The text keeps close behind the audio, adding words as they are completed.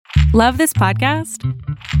Love this podcast?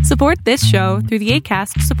 Support this show through the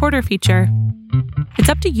Acast supporter feature. It's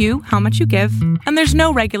up to you how much you give, and there's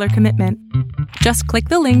no regular commitment. Just click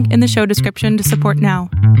the link in the show description to support now.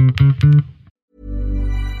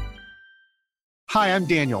 Hi, I'm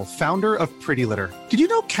Daniel, founder of Pretty Litter. Did you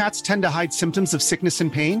know cats tend to hide symptoms of sickness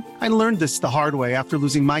and pain? I learned this the hard way after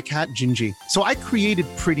losing my cat, Gingy. So I created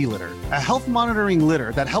Pretty Litter, a health monitoring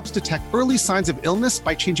litter that helps detect early signs of illness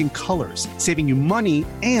by changing colors, saving you money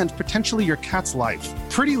and potentially your cat's life.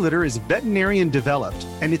 Pretty Litter is veterinarian developed,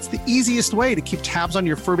 and it's the easiest way to keep tabs on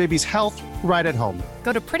your fur baby's health right at home.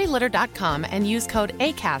 Go to prettylitter.com and use code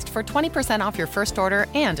ACAST for 20% off your first order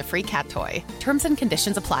and a free cat toy. Terms and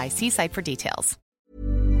conditions apply. See site for details.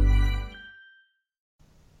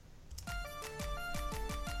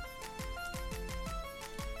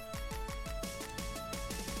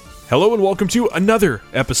 Hello and welcome to another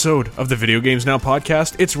episode of the Video Games Now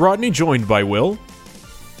podcast. It's Rodney, joined by Will.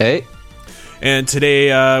 Hey. And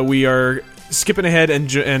today we are skipping ahead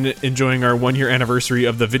and enjoying our 1 year anniversary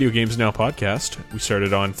of the Video Games Now podcast. We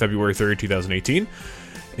started on February 3rd, 2018.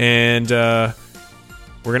 And we're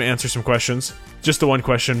going to answer some questions. Just the one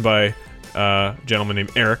question by a gentleman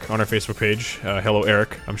named Eric on our Facebook page. Hello,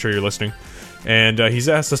 Eric. I'm sure you're listening. And he's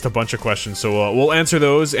asked us a bunch of questions, so we'll answer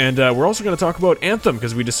those. And we're also going to talk about Anthem,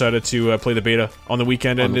 because we decided to play the beta on the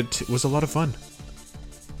weekend, and it was a lot of fun.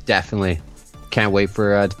 Definitely. Can't wait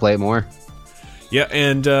for to play it more. Yeah,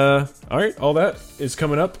 and all right, all that is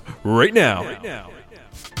coming up right now.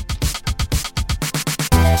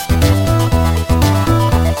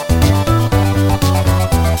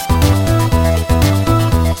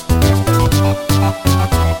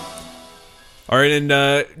 All right,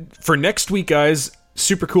 and for next week, guys,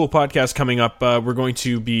 super cool podcast coming up. We're going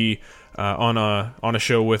to be on a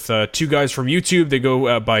show with two guys from YouTube. They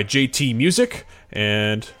go by JT Music,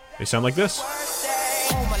 and they sound like this.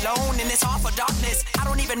 Home alone in this awful darkness. I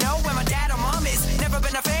don't even know where my dad or mom is. Never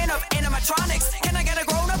been a fan of animatronics. Can I get a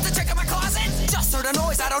grown up to check out my closet? Just heard a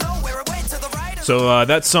noise, I don't know where it went to the right. So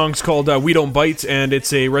that song's called We Don't Bite, and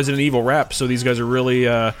it's a Resident Evil rap. So these guys are really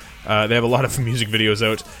they have a lot of music videos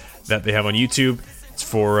out that they have on YouTube. It's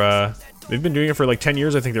for they've been doing it for like 10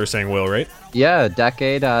 years, I think they were saying, Will, right? Yeah, a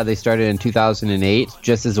decade. They started in 2008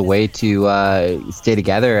 just as a way to stay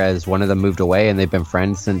together, as one of them moved away, and they've been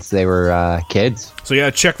friends since they were kids. So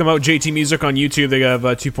yeah, check them out, JT Music on YouTube. They have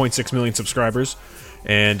 2.6 million subscribers,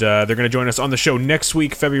 and they're going to join us on the show next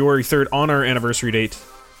week, February 3rd, on our anniversary date,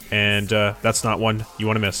 and that's not one you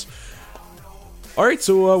want to miss. All right,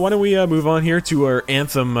 so why don't we move on here to our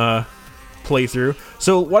Anthem playthrough.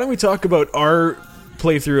 So why don't we talk about our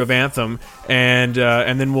playthrough of Anthem, and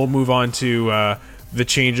then we'll move on to the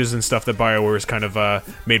changes and stuff that BioWare has kind of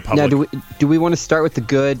made public. Now, do we want to start with the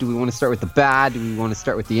good? Do we want to start with the bad? Do we want to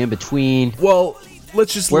start with the in-between? Well,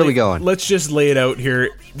 let's just Where are we going? Let's just lay it out here.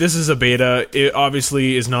 This is a beta. It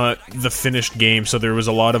obviously is not the finished game, so there was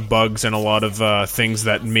a lot of bugs and a lot of things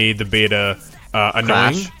that made the beta annoying.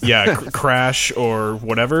 Crash? Yeah, crash or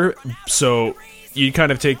whatever. So you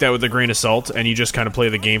kind of take that with a grain of salt, and you just kind of play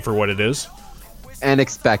the game for what it is. And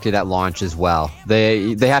expect it at launch as well.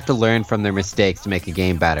 They have to learn from their mistakes to make a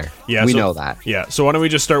game better. Yeah, we know that. Yeah, so why don't we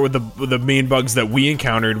just start with the main bugs that we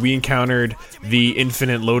encountered. We encountered the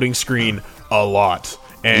infinite loading screen a lot.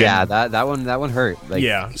 And yeah, that one hurt. Like,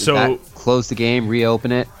 yeah, so close the game,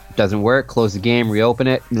 reopen it. Doesn't work. Close the game, reopen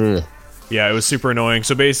it. Ugh. Yeah, it was super annoying.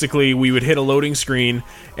 So basically, we would hit a loading screen,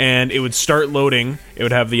 and it would start loading. It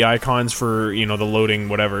would have the icons for, the loading,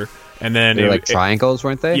 whatever. And then They're like triangles,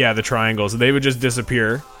 weren't they? Yeah, the triangles. They would just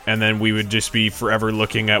disappear, and then we would just be forever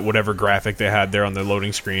looking at whatever graphic they had there on the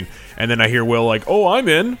loading screen. And then I hear Will like, "Oh,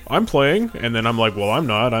 I'm playing," and then I'm like, "Well, I'm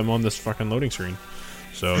not. I'm on this fucking loading screen."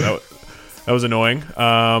 So that was annoying.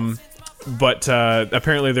 But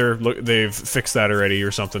apparently they've fixed that already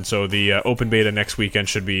or something. So the open beta next weekend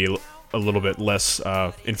should be a little bit less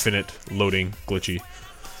infinite loading glitchy.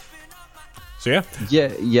 So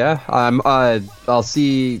yeah. I'll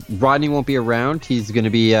see. Rodney won't be around. He's going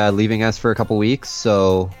to be leaving us for a couple weeks.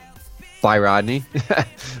 So bye, Rodney.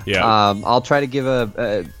 Yeah. I'll try to give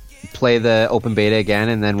play the open beta again,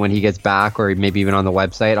 and then when he gets back, or maybe even on the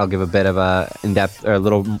website, I'll give a bit of a in-depth or a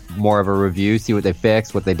little more of a review, see what they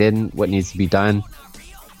fixed, what they didn't, what needs to be done.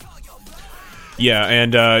 Yeah,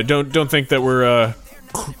 and don't think that we're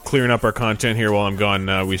clearing up our content here while I'm gone.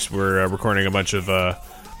 We're recording a bunch of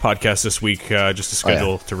podcasts this week just to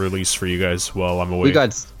schedule to release for you guys while I'm away. We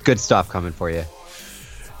got good stuff coming for you,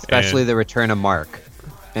 especially the return of Mark.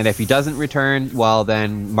 And if he doesn't return, well,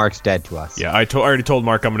 then Mark's dead to us. Yeah, I already told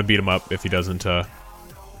Mark I'm going to beat him up if he doesn't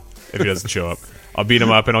show up. I'll beat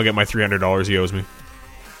him up and I'll get my $300 he owes me.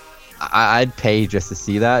 I'd pay just to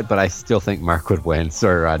see that, but I still think Mark would win.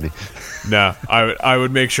 Sorry, Rodney. Nah, I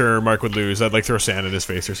would make sure Mark would lose. I'd like throw sand in his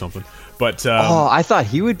face or something. But I thought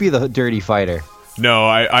he would be the dirty fighter. No,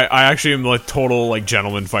 I actually am like total like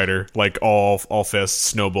gentleman fighter, like all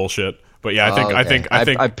fists, no bullshit. But yeah, I think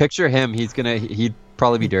I picture him. He'd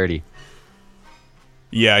probably be dirty.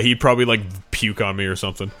 Yeah, he'd probably like puke on me or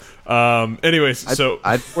something. Anyways,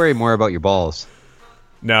 I'd worry more about your balls.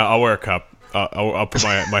 No, I'll wear a cup. I'll put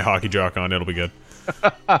my hockey jock on. It'll be good.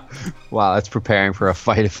 Wow, that's preparing for a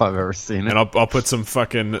fight if I've ever seen it. And I'll put some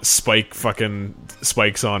fucking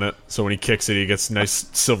spikes on it, so when he kicks it, he gets a nice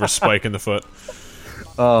silver spike in the foot.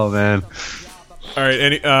 Oh man. All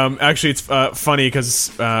right, actually, it's funny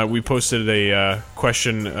because we posted a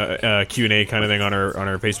question Q&A kind of thing on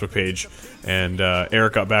our Facebook page, and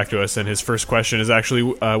Eric got back to us, and his first question is actually,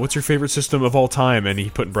 what's your favorite system of all time? And he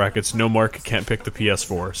put in brackets, no, Mark can't pick the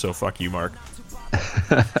PS4, so fuck you, Mark.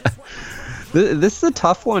 This is a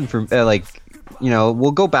tough one for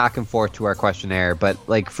we'll go back and forth to our questionnaire, but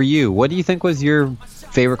like for you, what do you think was your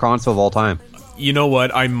favorite console of all time? You know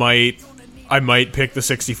what? I might pick the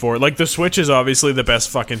 64. Like, the Switch is obviously the best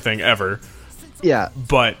fucking thing ever. Yeah.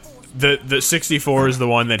 But the 64 is the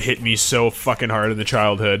one that hit me so fucking hard in the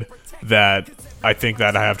childhood that I think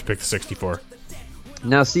that I have to pick the 64.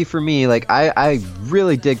 Now, see, for me, like, I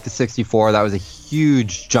really dig the 64. That was a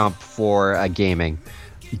huge jump for gaming.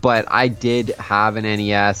 But I did have an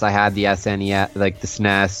NES. I had the SNES, like the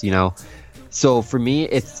SNES, you know. So for me,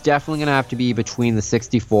 it's definitely going to have to be between the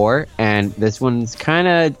 64 and this one's kind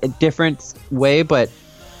of a different way, but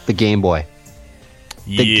the Game Boy.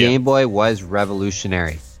 The Game Boy was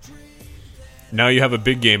revolutionary. Now you have a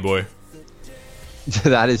big Game Boy.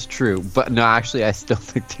 That is true. But no, actually, I still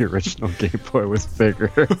think the original Game Boy was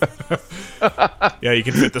bigger. Yeah, you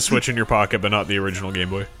can fit the Switch in your pocket, but not the original Game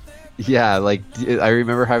Boy. Yeah, like, I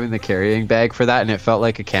remember having the carrying bag for that, and it felt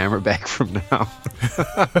like a camera bag from now.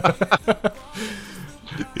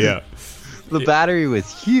 Yeah. The battery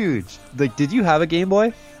was huge. Like, did you have a Game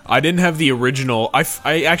Boy? I didn't have the original. I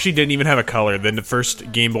actually didn't even have a color. Then the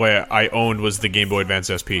first Game Boy I owned was the Game Boy Advance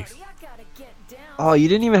SP. Oh, you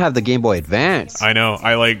didn't even have the Game Boy Advance. I know.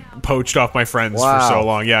 I, like, poached off my friends for so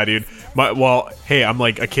long. Yeah, dude. Hey, I'm,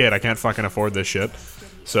 like, a kid. I can't fucking afford this shit.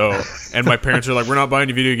 So, and my parents are like, we're not buying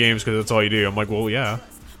you video games because that's all you do. I'm like, well, yeah.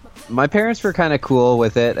 My parents were kind of cool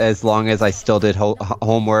with it as long as I still did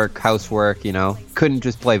homework, housework, you know. Couldn't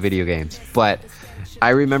just play video games. But I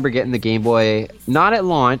remember getting the Game Boy, not at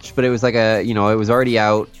launch, but it was like it was already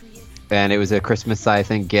out. And it was a Christmas, I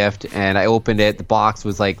think, gift. And I opened it. The box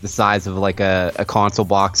was like the size of like a console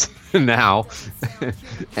box now.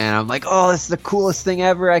 And I'm like, oh, this is the coolest thing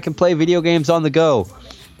ever. I can play video games on the go.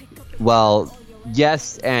 Well,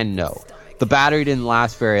 yes and no. The battery didn't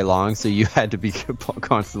last very long, so you had to be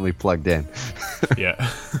constantly plugged in.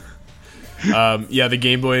 Yeah. Yeah, the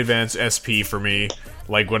Game Boy Advance SP for me,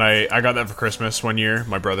 like when I got that for Christmas one year,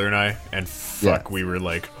 my brother and I, and we were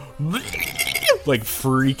like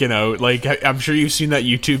freaking out. Like, I'm sure you've seen that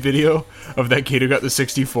YouTube video of that kid who got the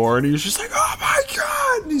 64 and he was just like, oh my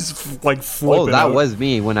god, and he's like flipping that out. Was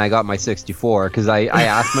me when I got my 64, because I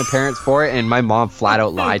asked my parents for it and my mom flat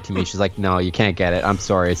out lied to me. She's like, no, you can't get it, I'm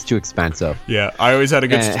sorry, it's too expensive. Yeah, I always had a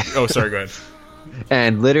good oh sorry, go ahead.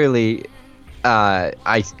 And literally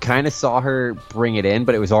I kind of saw her bring it in,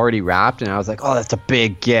 but it was already wrapped, and I was like, oh, that's a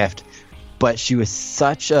big gift. But she was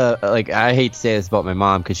such a, like, I hate to say this about my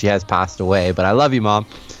mom because she has passed away, but I love you, Mom.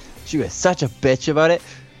 She was such a bitch about it.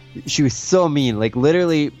 She was so mean. Like,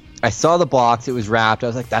 literally, I saw the box, it was wrapped. I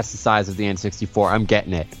was like, that's the size of the N64. I'm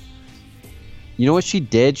getting it. You know what she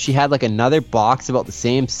did? She had like another box about the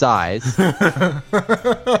same size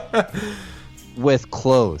with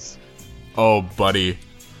clothes. Oh, buddy.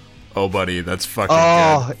 Oh, buddy, that's fucking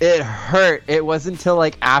good. It hurt. It wasn't until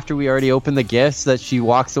like after we already opened the gifts that she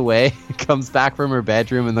walks away, comes back from her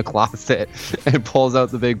bedroom in the closet, and pulls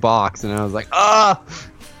out the big box. And I was like, I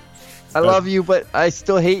love you, but I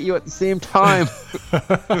still hate you at the same time.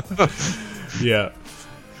 Yeah.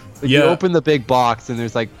 You open the big box, and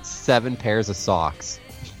there's like 7 pairs of socks.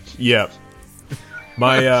 Yeah.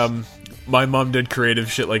 My mom did creative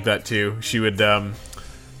shit like that too. She would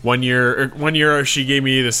one year she gave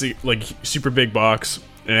me this like super big box,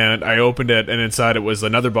 and I opened it, and inside it was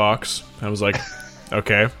another box. I was like,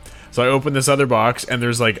 okay. So I opened this other box, and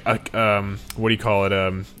there's like a what do you call it?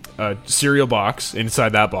 A cereal box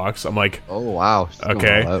inside that box. I'm like, oh wow.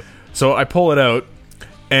 Okay. So I pull it out,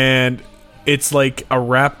 and it's like a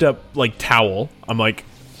wrapped up like towel. I'm like,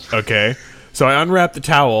 okay. So I unwrap the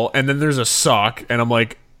towel, and then there's a sock, and I'm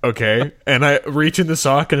like, okay. And I reach in the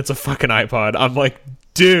sock, and it's a fucking iPod. I'm like,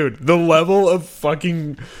 dude, the level of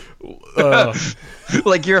fucking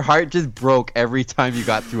Like your heart just broke every time you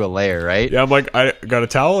got through a layer, right? Yeah, I'm like, I got a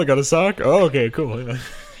towel, I got a sock. Oh, okay, cool. Yeah.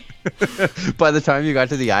 By the time you got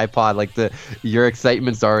to the iPod, like your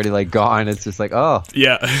excitement's already like gone. It's just like, oh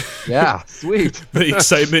yeah, sweet. The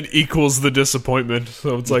excitement equals the disappointment.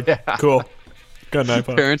 So it's like, cool. Got an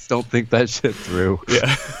iPod. Parents don't think that shit through.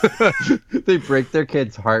 Yeah. They break their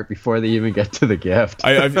kid's heart before they even get to the gift.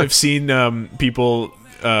 I've seen people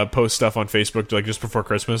post stuff on Facebook like just before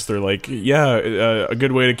Christmas. They're like, a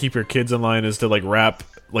good way to keep your kids in line is to like wrap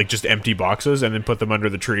like just empty boxes and then put them under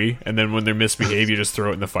the tree, and then when they misbehave, you just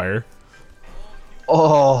throw it in the fire.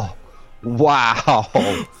 Oh, wow.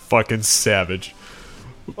 Fucking savage.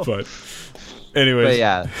 But anyways. But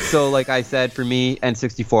yeah, so like I said, for me,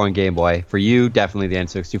 N64 and Game Boy. For you, definitely the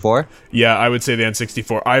N64. Yeah, I would say the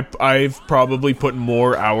N64. I've probably put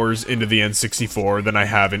more hours into the N64 than I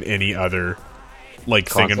have in any other like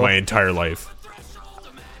console? thing in my entire life.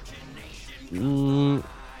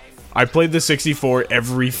 I played the 64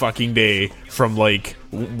 every fucking day from like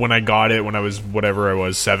when I got it when I was whatever I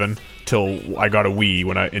was 7 till I got a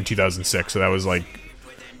Wii in 2006. So that was like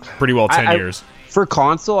pretty well 10 years. For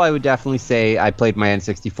console, I would definitely say I played my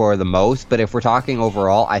N64 the most. But if we're talking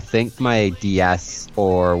overall, I think my DS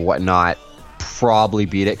or whatnot probably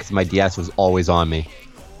beat it because my DS was always on me.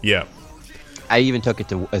 Yeah. I even took it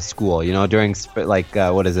to a school, during like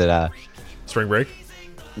what is it? Spring break?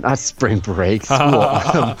 Not spring break,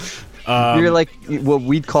 school. You're like what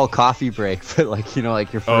we'd call coffee break, but like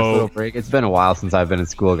like your first little break. It's been a while since I've been in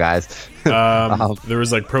school, guys. There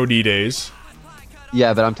was like Pro D days.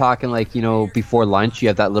 Yeah, but I'm talking like before lunch, you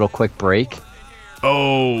have that little quick break.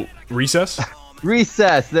 Oh, recess.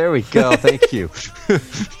 Recess. There we go. Thank you.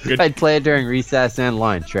 I'd play it during recess and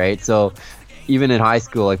lunch, right? So even in high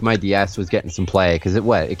school, like my DS was getting some play because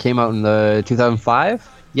it came out in the 2005.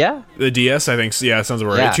 Yeah, the DS, I think. Yeah, it sounds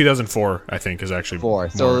about right. Yeah. 2004, I think, is actually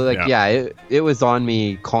 4. So it was on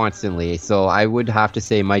me constantly. So I would have to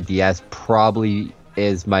say my DS probably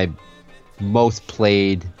is my most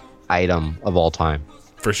played item of all time,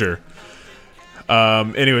 for sure.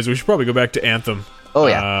 Anyways, we should probably go back to Anthem. Oh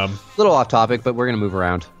yeah, a little off topic, but we're gonna move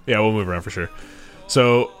around. Yeah, we'll move around for sure.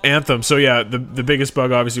 So Anthem. So yeah, the biggest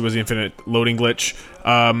bug obviously was the infinite loading glitch.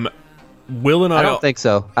 Will and I don't think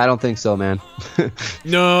so, man.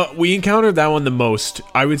 No, we encountered that one the most.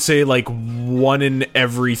 I would say like 1 in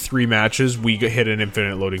every 3 matches we hit an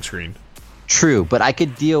infinite loading screen. True, but I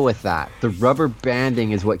could deal with that. The rubber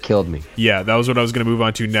banding is what killed me. Yeah, that was what I was going to move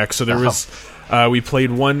on to next. So there was we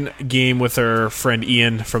played one game with our friend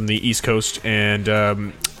Ian from the East Coast,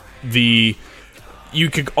 and you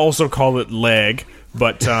could also call it lag,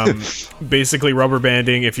 but basically rubber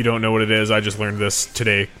banding, if you don't know what it is, I just learned this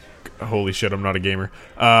today. Holy shit, I'm not a gamer.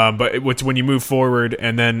 But it's when you move forward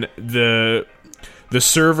and then the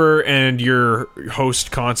server and your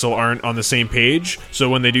host console aren't on the same page, so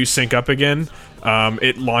when they do sync up again,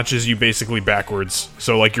 it launches you basically backwards.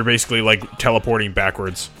 So like you're basically like teleporting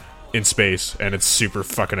backwards in space, and it's super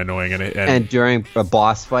fucking annoying. And during a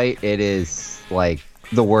boss fight, it is like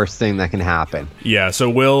the worst thing that can happen. Yeah, so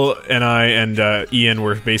Will and I and Ian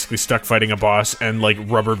were basically stuck fighting a boss and like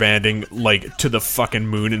rubber banding like to the fucking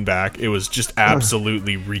moon and back. It was just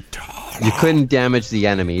absolutely retarded. You couldn't damage the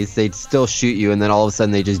enemies. They'd still shoot you, and then all of a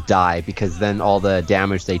sudden they just die because then all the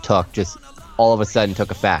damage they took just all of a sudden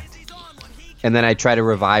took effect. And then I try to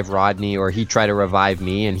revive Rodney, or he tried to revive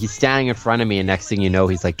me, and he's standing in front of me, and next thing you know,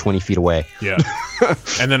 he's like 20 feet away. Yeah.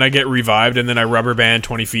 And then I get revived, and then I rubber band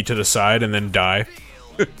 20 feet to the side, and then die.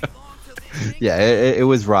 Yeah, it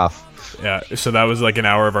was rough. Yeah, so that was like an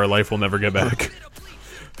hour of our life we'll never get back.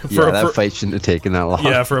 That fight shouldn't have taken that long.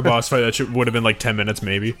 Yeah, for a boss fight, that would have been like 10 minutes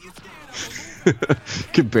maybe.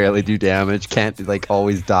 Could barely do damage, can't, like,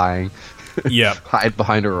 always dying. Yeah. Hide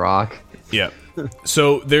behind a rock. Yeah.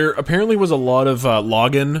 So there apparently was a lot of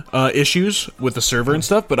login issues with the server and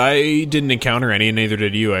stuff, but I didn't encounter any, and neither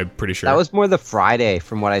did you, I'm pretty sure. That was more the Friday,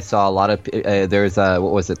 from what I saw. A lot of there's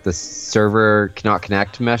what was it, the server cannot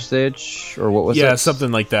connect message, or what was it? Yeah,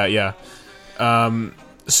 something like that. Yeah.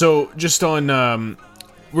 So just on,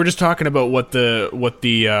 we're just talking about what the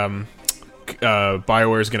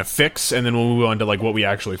BioWare is going to fix, and then we'll move on to like what we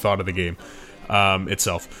actually thought of the game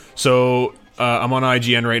itself. So. I'm on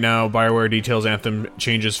IGN right now. BioWare details Anthem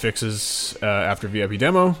changes, fixes after VIP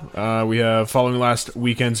demo. We have following last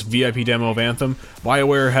weekend's VIP demo of Anthem.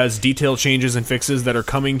 BioWare has detailed changes and fixes that are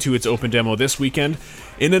coming to its open demo this weekend.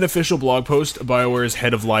 In an official blog post, BioWare's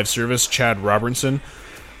head of live service, Chad Robertson,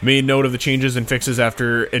 made note of the changes and fixes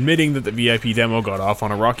after admitting that the VIP demo got off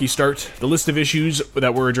on a rocky start. The list of issues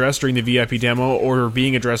that were addressed during the VIP demo or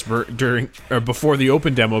being addressed before the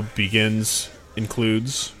open demo begins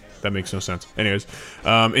includes... That makes no sense. Anyways,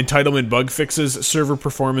 entitlement bug fixes, server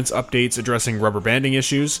performance updates addressing rubber banding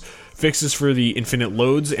issues, fixes for the infinite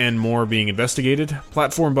loads, and more being investigated.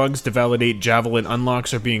 Platform bugs to validate Javelin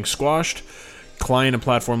unlocks are being squashed. Client and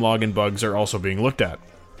platform login bugs are also being looked at.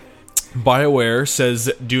 BioWare says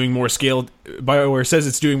it's doing more scale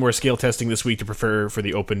testing this week to prepare for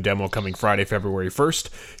the open demo coming Friday, February 1st.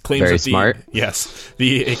 Claims Very that smart.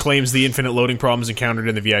 it claims the infinite loading problems encountered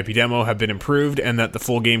in the VIP demo have been improved, and that the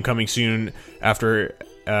full game coming soon after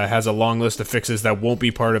has a long list of fixes that won't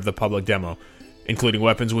be part of the public demo, including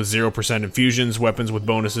weapons with 0% infusions, weapons with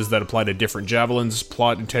bonuses that apply to different javelins,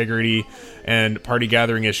 plot integrity, and party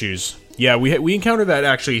gathering issues. Yeah, we encountered that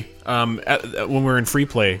actually when we were in free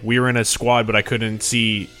play. We were in a squad, but I couldn't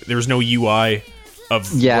see. There was no UI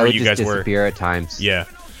of where you guys were. Disappear at times. Yeah.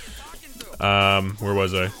 Where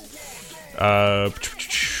was I?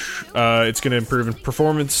 It's going to improve in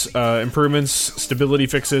performance improvements, stability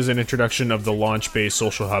fixes, and introduction of the launch-based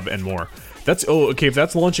social hub and more. Okay. If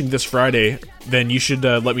that's launching this Friday, then you should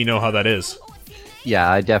let me know how that is.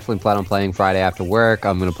 Yeah, I definitely plan on playing Friday after work.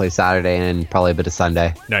 I'm going to play Saturday and probably a bit of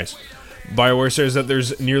Sunday. Nice. BioWare says that there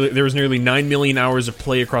was nearly 9 million hours of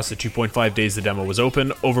play across the 2.5 days the demo was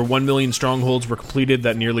open. Over 1 million strongholds were completed.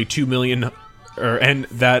 That nearly 2 million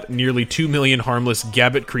harmless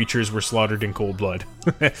Gabbit creatures were slaughtered in cold blood.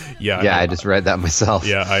 Yeah, I just read that myself.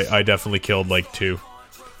 Yeah, I definitely killed like 2.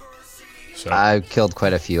 So I killed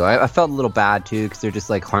quite a few. I felt a little bad too because they're just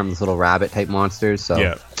like harmless little rabbit type monsters. So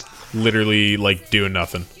yeah, literally like doing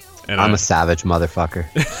nothing. And I'm a savage motherfucker.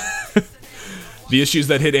 The issues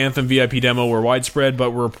that hit Anthem VIP demo were widespread,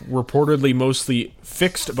 but were reportedly mostly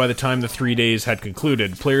fixed by the time the 3 days had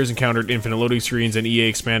concluded. Players encountered infinite loading screens and EA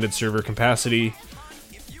expanded server capacity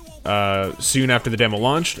soon after the demo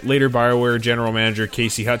launched. Later, BioWare General Manager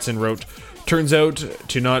Casey Hudson wrote, "Turns out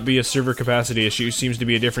to not be a server capacity issue, seems to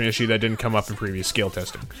be a different issue that didn't come up in previous scale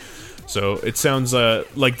testing." So it sounds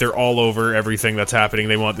like they're all over everything that's happening.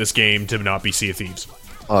 They want this game to not be Sea of Thieves.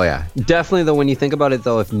 Oh yeah, definitely though, when you think about it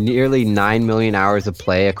though, if nearly 9 million hours of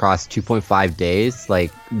play across 2.5 days, like,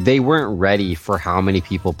 they weren't ready for how many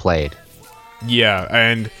people played. Yeah,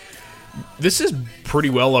 and this is pretty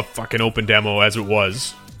well a fucking open demo as it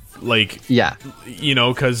was. Like, yeah, you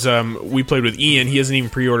know, because we played with Ian, he hasn't even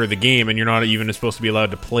pre-ordered the game, and you're not even supposed to be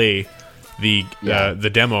allowed to play the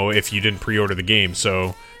demo if you didn't pre-order the game,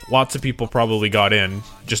 so lots of people probably got in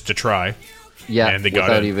just to try. Yeah, and they got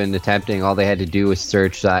without in. even attempting. All they had to do was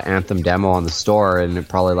search that Anthem demo on the store, and it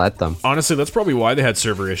probably let them. Honestly, that's probably why they had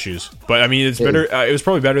server issues. But I mean, it's better. It was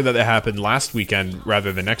probably better that it happened last weekend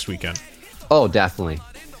rather than next weekend. Oh, definitely.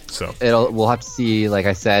 So we'll have to see. Like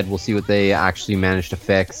I said, we'll see what they actually manage to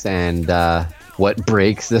fix and what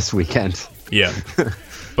breaks this weekend. Yeah,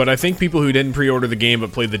 but I think people who didn't pre-order the game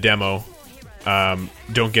but played the demo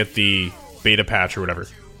don't get the beta patch or whatever.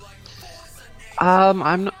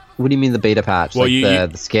 I'm not. What do you mean the beta patch? Well,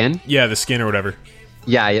 like the skin? Yeah, the skin or whatever.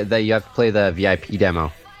 Yeah, that you have to play the VIP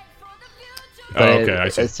demo. But okay, I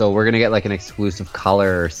see. So we're gonna get like an exclusive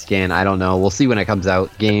color or skin. I don't know. We'll see when it comes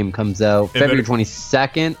out. Game comes out February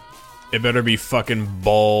 22nd. It better be fucking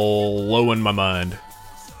blowing my mind.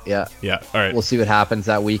 Yeah. Yeah. All right. We'll see what happens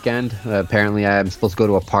that weekend. Apparently, I'm supposed to go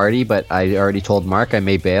to a party, but I already told Mark I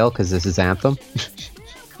may bail because this is Anthem.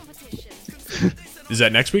 Is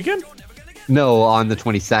that next weekend? No, on the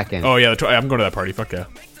 22nd. Oh yeah, I'm going to that party. Fuck yeah.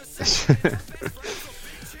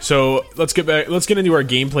 So let's get back. Let's get into our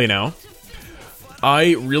gameplay now.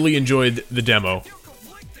 I really enjoyed the demo.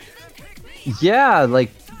 Yeah,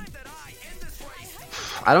 like,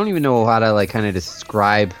 I don't even know how to like kind of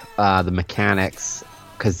describe the mechanics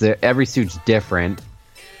because every suit's different.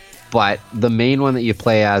 But the main one that you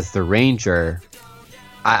play as the Ranger,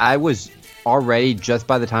 I was already, just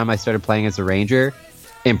by the time I started playing as the Ranger,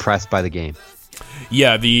 impressed by the game.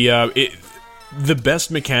 Yeah, the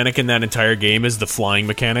best mechanic in that entire game is the flying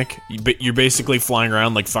mechanic. You're basically flying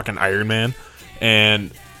around like fucking Iron Man,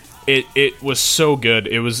 and it was so good.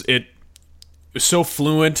 It was so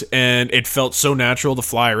fluent, and it felt so natural to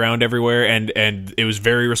fly around everywhere, and it was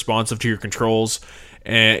very responsive to your controls.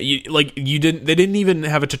 And they didn't even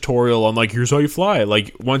have a tutorial on like, here's how you fly.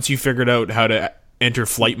 Like, once you figured out how to enter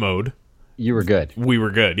flight mode, you were good. We were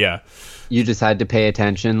good, yeah. You just had to pay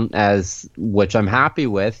attention, which I'm happy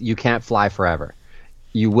with. You can't fly forever.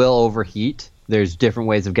 You will overheat. There's different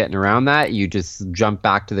ways of getting around that. You just jump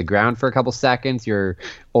back to the ground for a couple seconds. Your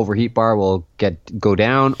overheat bar will go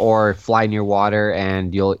down, or fly near water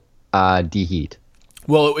and you'll deheat.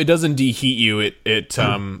 Well, it doesn't deheat you. It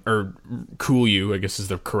or cool you, I guess is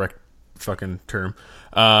the correct fucking term.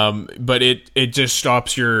 But it just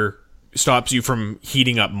stops your stops you from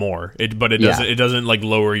heating up more. But it doesn't like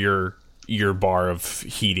lower your bar of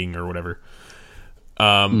heating or whatever.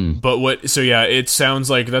 But it sounds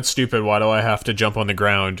like that's stupid. Why do I have to jump on the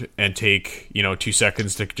ground and take 2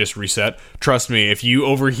 seconds to just reset? Trust me, if you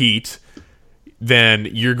overheat, then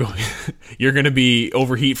you're going to be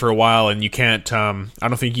overheat for a while, and you can't. I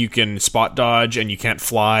don't think you can spot dodge, and you can't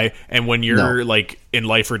fly. And when you're like in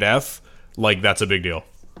life or death, like that's a big deal.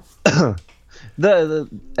 The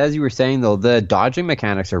as you were saying though, the dodging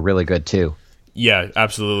mechanics are really good too. Yeah,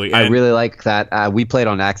 absolutely. I really like that. We played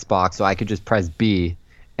on Xbox, so I could just press B,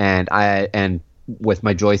 and with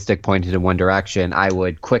my joystick pointed in one direction, I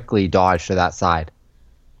would quickly dodge to that side.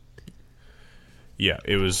 Yeah,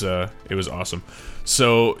 it was awesome.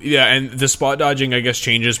 So yeah, and the spot dodging I guess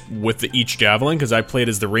changes with each javelin, because I played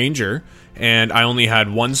as the Ranger and I only had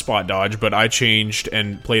one spot dodge, but I changed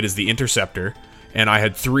and played as the Interceptor, and I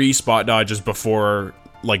had 3 spot dodges before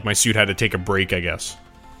like my suit had to take a break, I guess,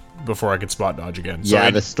 before I could spot dodge again.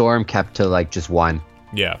 So the Storm kept to like just 1.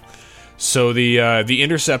 Yeah. So the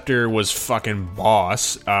Interceptor was fucking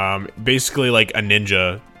boss. Basically like a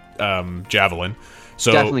ninja javelin.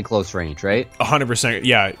 So definitely close range, right? 100%.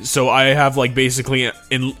 Yeah. So I have like basically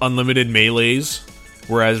unlimited melees,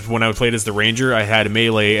 whereas when I played as the Ranger, I had a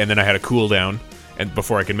melee and then I had a cooldown and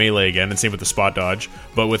before I could melee again, and same with the spot dodge.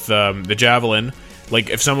 But with the javelin, like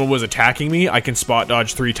if someone was attacking me, I can spot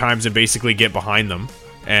dodge 3 times and basically get behind them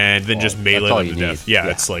and then just melee them to death. Yeah,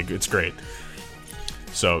 it's great.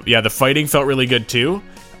 So yeah, the fighting felt really good too.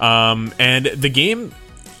 And the game,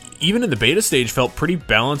 even in the beta stage, felt pretty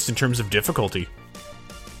balanced in terms of difficulty.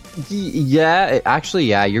 Yeah, actually,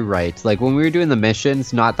 yeah, you're right. Like when we were doing the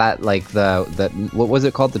missions, not that like the what was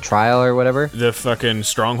it called, the trial or whatever? The fucking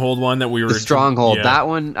stronghold one that we were. The stronghold. Yeah. That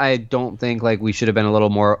one, I don't think like we should have been a little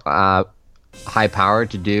more high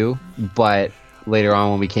powered to do, but later on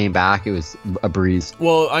when we came back, it was a breeze.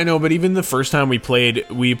 Well, I know, but even the first time we played,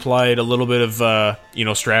 we applied a little bit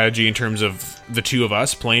of strategy in terms of the two of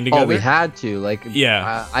us playing together. Oh, we had to. Like,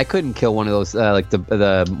 yeah, I couldn't kill one of those like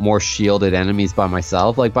the more shielded enemies by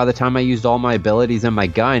myself. Like by the time I used all my abilities and my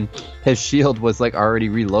gun, his shield was like already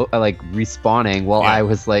respawning while I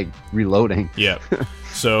was like reloading. Yeah.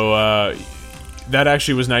 So that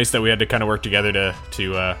actually was nice that we had to kind of work together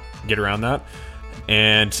to get around that.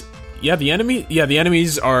 And yeah, the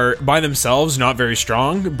enemies are by themselves not very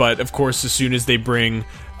strong, but of course, as soon as they bring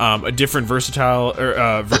a different versatile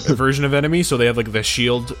version of enemy, so they have like the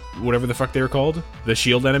shield, whatever the fuck they were called, the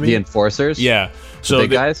shield enemy, the enforcers. Yeah, so the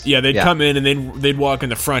big guys. Yeah, they'd come in and they'd walk in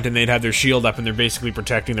the front and they'd have their shield up and they're basically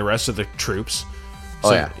protecting the rest of the troops.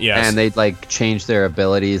 So, yeah, and they'd like change their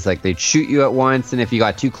abilities. Like they'd shoot you at once, and if you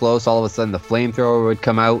got too close, all of a sudden the flamethrower would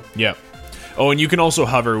come out. Yeah. Oh, and you can also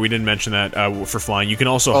hover. We didn't mention that for flying. You can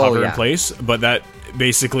also hover in place, but that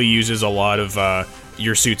basically uses a lot of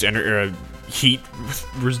your suit's heat,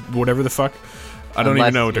 whatever the fuck. I don't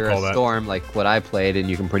even know what to call that. Storm, like what I played, and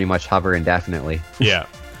you can pretty much hover indefinitely. Yeah.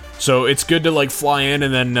 So it's good to like fly in,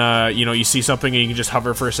 and then you see something, and you can just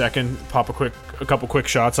hover for a second, pop a couple quick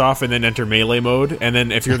shots off, and then enter melee mode. And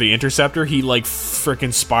then if you're the Interceptor, he like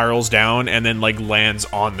freaking spirals down and then like lands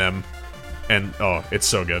on them, and it's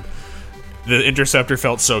so good. The Interceptor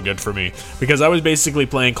felt so good for me because I was basically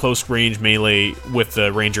playing close range melee with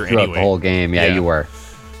the Ranger throughout anyway. The whole game, yeah, you were.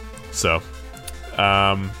 So,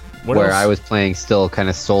 what else? I was playing still kind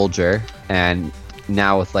of soldier, and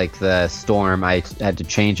now with like the Storm, I had to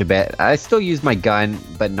change a bit. I still use my gun,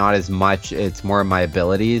 but not as much. It's more of my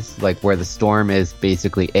abilities, like where the Storm is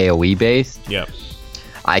basically AoE based. Yeah,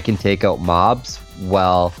 I can take out mobs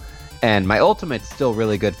well, and my ultimate's still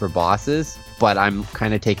really good for bosses. But I'm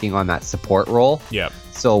kind of taking on that support role. Yeah.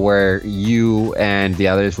 So where you and the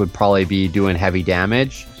others would probably be doing heavy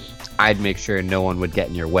damage, I'd make sure no one would get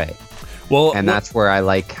in your way. Well, and that's where I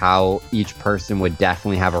like how each person would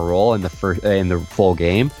definitely have a role in the full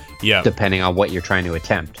game. Yeah. Depending on what you're trying to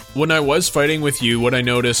attempt. When I was fighting with you, what I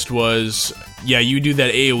noticed was, you do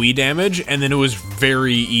that AoE damage, and then it was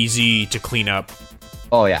very easy to clean up.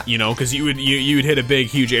 Oh yeah, because you would hit a big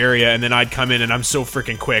huge area, and then I'd come in and I'm so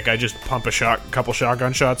freaking quick. I just pump a couple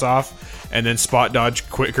shotgun shots off, and then spot dodge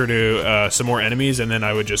quicker to some more enemies, and then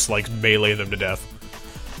I would just like melee them to death.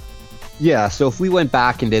 Yeah, so if we went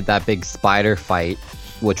back and did that big spider fight,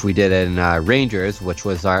 which we did in Rangers, which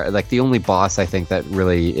was our the only boss I think that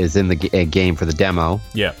really is in the game for the demo.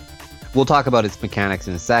 Yeah, we'll talk about its mechanics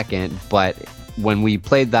in a second, but when we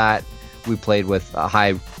played that, we played with a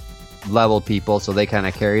high level people, so they kind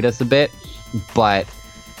of carried us a bit. But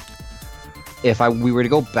if we were to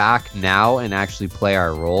go back now and actually play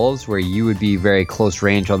our roles, where you would be very close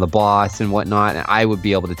range on the boss and whatnot, and I would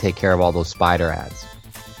be able to take care of all those spider ads.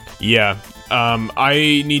 Yeah.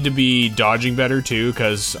 I need to be dodging better too,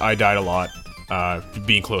 because I died a lot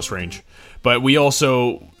being close range. But we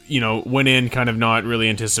also, went in kind of not really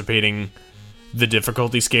anticipating the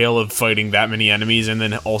difficulty scale of fighting that many enemies, and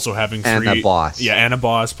then also having and a boss. Yeah, and a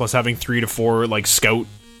boss, plus having 3 to 4 like scout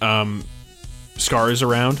scars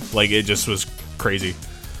around. Like, it just was crazy.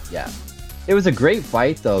 Yeah. It was a great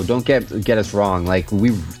fight, though. Don't get us wrong. Like, we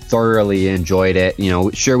thoroughly enjoyed it.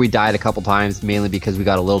 Sure, we died a couple times, mainly because we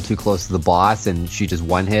got a little too close to the boss, and she just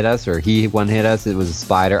one-hit us, or he one-hit us. It was a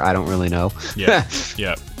spider. I don't really know. Yeah,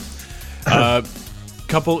 yeah.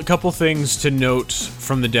 Couple things to note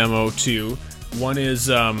from the demo, too. One is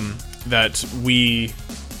that we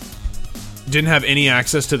didn't have any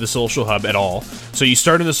access to the social hub at all. So you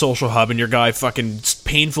start in the social hub, and your guy fucking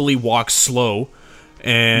painfully walks slow.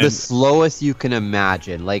 And the slowest you can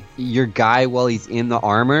imagine. Like, your guy, while he's in the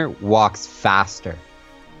armor, walks faster.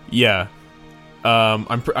 Yeah.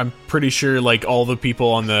 I'm pretty sure, like, all the people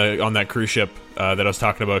on that cruise ship that I was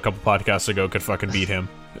talking about a couple podcasts ago could fucking beat him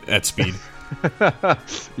at speed.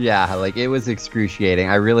 Yeah, like, it was excruciating.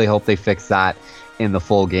 I really hope they fix that in the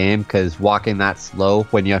full game, because walking that slow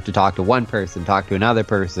when you have to talk to one person, talk to another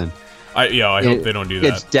person. I hope they don't do that.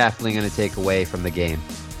 It's definitely going to take away from the game.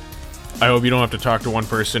 I hope you don't have to talk to one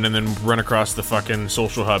person and then run across the fucking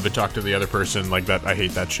social hub and talk to the other person like that. I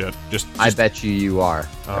hate that shit. Just I bet you are.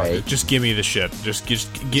 Right? Just give me the shit. Just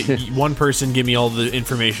get one person, give me all the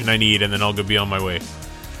information I need, and then I'll go be on my way.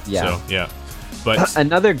 Yeah. So, yeah. But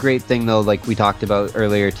another great thing, though, like we talked about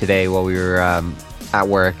earlier today while we were at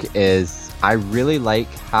work, is I really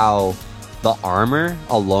like how the armor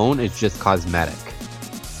alone is just cosmetic.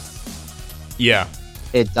 Yeah.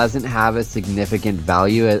 It doesn't have a significant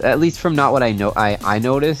value, at least from not what I know. I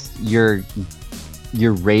noticed your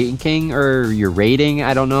ranking or your rating,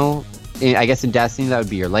 I don't know. I guess in Destiny that would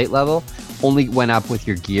be your light level, only went up with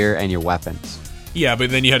your gear and your weapons. Yeah, but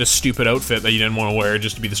then you had a stupid outfit that you didn't want to wear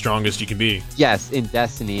just to be the strongest you can be. Yes, in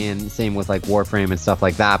Destiny, and same with like Warframe and stuff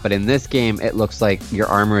like that. But in this game, it looks like your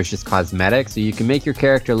armor is just cosmetic, so you can make your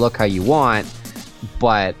character look how you want,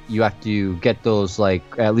 but you have to get those, like,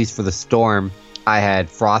 at least for the Storm, I had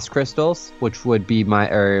frost crystals, which would be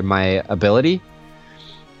my ability,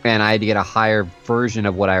 and I had to get a higher version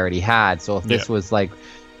of what I already had. So if this was like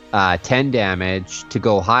 10 damage, to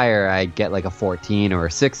go higher, I'd get like a 14 or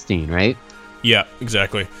a 16, right? Yeah,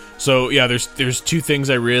 exactly. So yeah, there's two things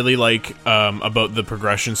I really like about the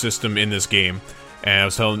progression system in this game, and I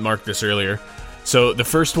was telling Mark this earlier. So the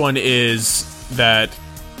first one is that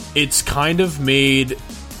it's kind of made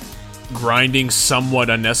grinding somewhat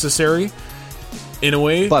unnecessary in a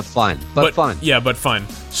way, but fun. But fun. Yeah, but fun.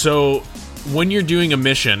 So when you're doing a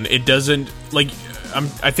mission, it doesn't like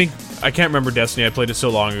I can't remember Destiny. I played it so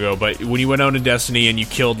long ago, but when you went out in Destiny and you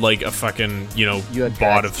killed like a fucking,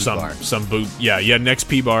 bot of some boot. Yeah, you had an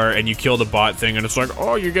XP bar and you killed a bot thing, and it's like,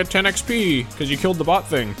 oh, you get 10 XP because you killed the bot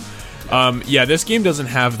thing. Yeah, this game doesn't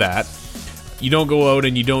have that. You don't go out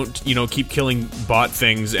and you don't, keep killing bot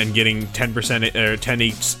things and getting 10% or 10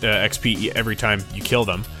 XP every time you kill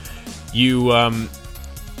them. You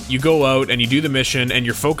go out and you do the mission, and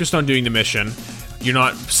you're focused on doing the mission. You're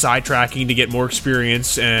not sidetracking to get more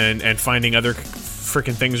experience and finding other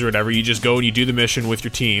freaking things or whatever. You just go and you do the mission with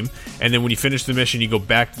your team, and then when you finish the mission, you go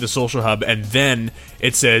back to the social hub, and then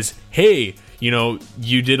it says, hey,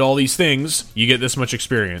 you did all these things, you get this much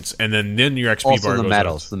experience, and then your XP also bar goes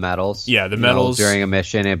medals. up. The medals. Yeah, the medals. During a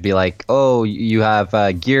mission, it'd be like, oh, you have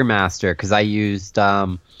Gear Master, because I used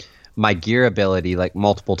my gear ability like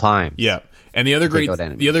multiple times. Yeah. And the other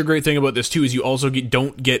great thing about this too is you also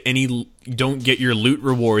don't get your loot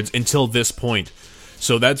rewards until this point.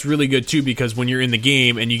 So that's really good too, because when you're in the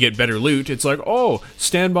game and you get better loot, it's like, oh,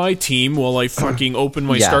 stand by team while I fucking open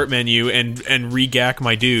my start menu and re-gack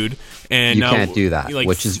my dude. And you can't do that,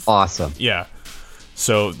 which is awesome. Yeah.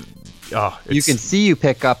 So you can see you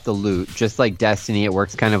pick up the loot just like Destiny. It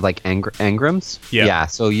works kind of like engrams. Yeah.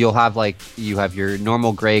 So you have your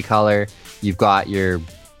normal gray color. You've got your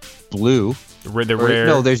blue. Rare.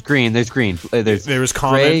 No, there's green. There's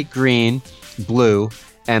common, gray, green, blue,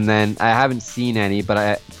 and then I haven't seen any,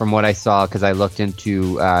 but from what I saw, because I looked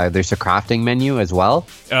into, there's a crafting menu as well.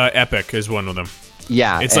 Epic is one of them.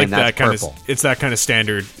 Yeah, it's like that kind purple. of. It's that kind of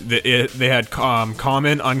standard. They had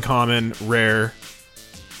common, uncommon, rare,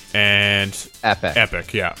 and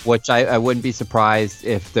Epic, yeah. Which I wouldn't be surprised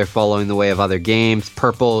if they're following the way of other games.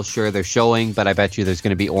 Purple, sure, they're showing, but I bet you there's going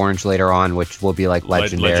to be orange later on, which will be like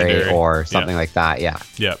legendary or something like that, yeah.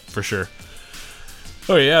 Yeah, for sure.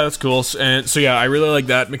 Oh, yeah, that's cool. And so, yeah, I really like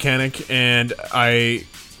that mechanic, and I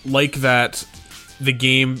like that the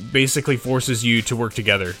game basically forces you to work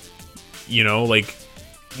together.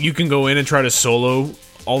 you can go in and try to solo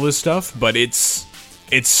all this stuff, but it's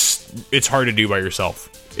hard to do by yourself.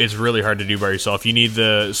 It's really hard to do by yourself. You need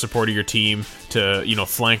the support of your team to,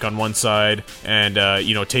 flank on one side and,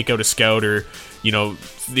 take out a scout, or,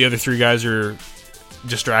 the other 3 guys are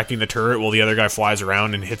distracting the turret while the other guy flies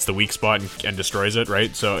around and hits the weak spot and destroys it,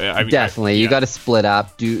 right? So definitely, you got to split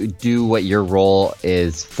up, do what your role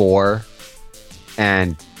is for,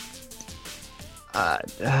 and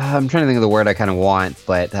I'm trying to think of the word I kind of want,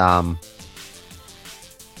 but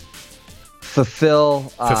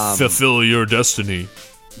fulfill your destiny.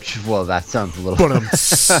 Well, that sounds a little.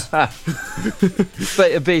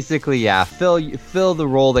 But basically, yeah, fill the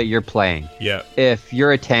role that you're playing. Yeah. If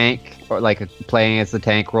you're a tank, or like playing as the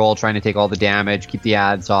tank role, trying to take all the damage, keep the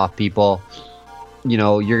ads off people,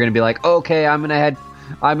 you're gonna be like, okay, I'm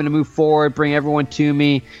gonna move forward, bring everyone to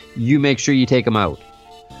me. You make sure you take them out.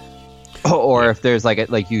 Or if there's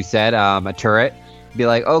like you said, a turret, be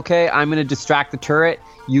like, okay, I'm gonna distract the turret.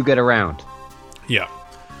 You get around. Yeah.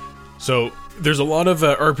 So there's a lot of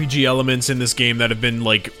RPG elements in this game that have been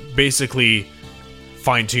basically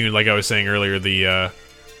fine-tuned, like I was saying earlier.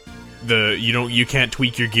 You can't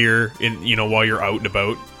tweak your gear in while you're out and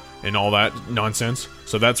about and all that nonsense.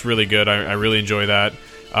 So that's really good. I really enjoy that.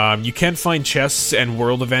 You can find chests and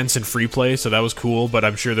world events in free play, so that was cool, but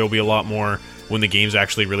I'm sure there'll be a lot more when the game's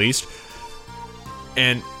actually released.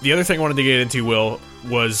 And the other thing I wanted to get into, Will,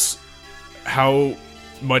 was how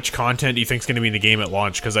much content do you think is going to be in the game at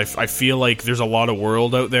launch? Because I feel like there's a lot of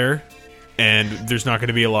world out there, and there's not going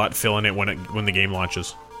to be a lot filling it when the game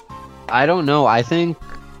launches. I don't know. I think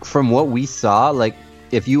from what we saw,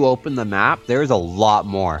 if you open the map, there's a lot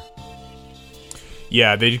more.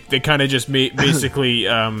 Yeah, they kind of just basically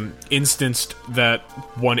instanced that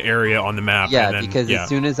one area on the map. Yeah, and then, because as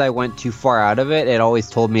soon as I went too far out of it, it always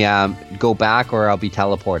told me go back or I'll be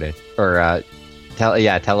teleported, or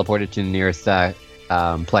teleported to the nearest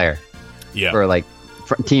player, or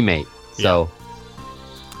teammate. So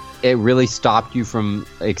it really stopped you from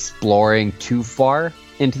exploring too far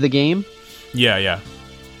into the game. Yeah.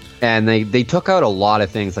 And they took out a lot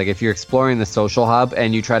of things. Like if you're exploring the social hub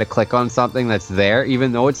and you try to click on something that's there,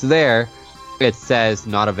 even though it's there, it says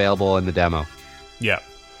not available in the demo. Yeah.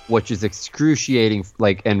 Which is excruciating,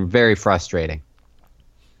 and very frustrating.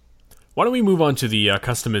 Why don't we move on to the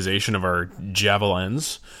customization of our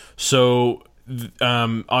javelins? So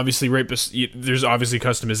obviously, there's obviously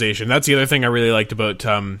customization. That's the other thing I really liked about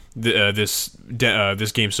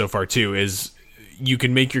this game so far too, is you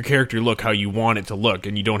can make your character look how you want it to look,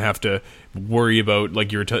 and you don't have to worry about,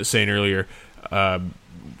 like you were saying earlier,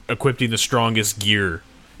 equipping the strongest gear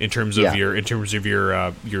in terms of your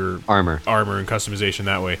armor and customization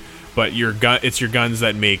that way. But it's your guns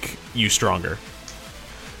that make you stronger.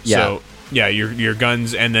 Yeah. So yeah, your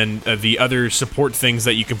guns, and then the other support things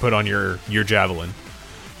that you can put on your javelin.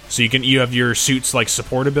 So you have your suits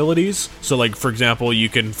support abilities. So for example, you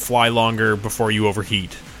can fly longer before you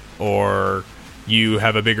overheat, or you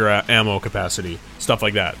have a bigger ammo capacity, stuff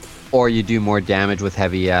like that. Or you do more damage with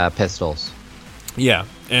heavy pistols. Yeah,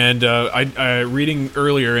 and I reading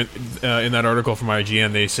earlier in that article from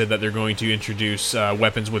IGN, they said that they're going to introduce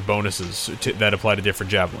weapons with bonuses that apply to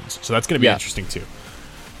different javelins. So that's going to be interesting too.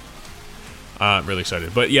 I'm really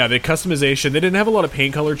excited. But yeah, the customization, they didn't have a lot of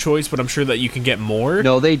paint color choice, but I'm sure that you can get more.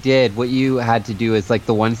 No, they did. What you had to do is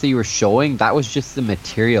the ones that you were showing, that was just the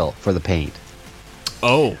material for the paint.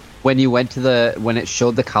 Oh. When you went when it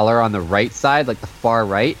showed the color on the right side, the far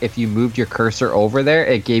right, if you moved your cursor over there,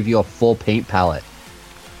 it gave you a full paint palette.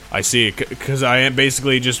 I see, because I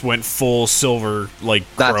basically just went full silver, That's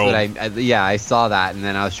chrome. what I saw that, and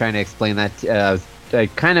then I was trying to explain that. I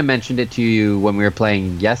kind of mentioned it to you when we were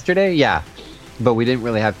playing yesterday, but we didn't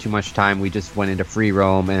really have too much time. We just went into free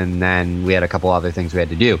roam, and then we had a couple other things we had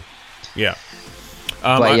to do. Yeah.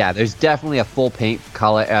 But there's definitely a full paint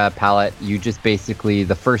color palette. You just basically,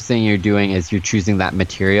 the first thing you're doing is you're choosing that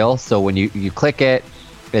material. So when you click it,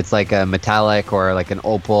 it's like a metallic or an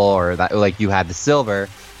opal, or that you had the silver,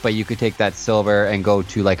 but you could take that silver and go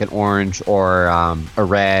to an orange or a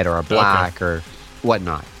red or a black or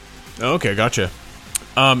whatnot. Okay, gotcha.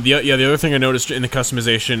 The other thing I noticed in the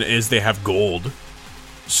customization is they have gold.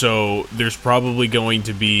 So there's probably going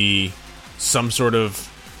to be some sort of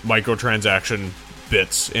microtransaction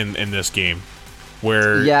bits in this game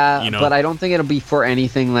where but I don't think it'll be for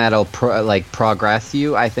anything that'll progress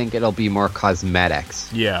you. I think it'll be more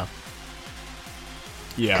cosmetics. Yeah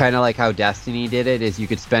Kind of like how Destiny did it, is you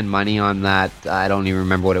could spend money on that, I don't even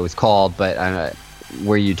remember what it was called, but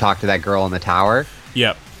where you talk to that girl in the tower.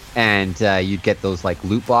 Yep. and you'd get those like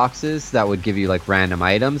loot boxes that would give you like random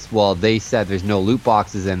items. Well, they said there's no loot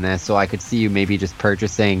boxes in this, so I could see you maybe just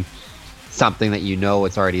purchasing something that you know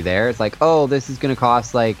it's already there. It's like, oh, this is going to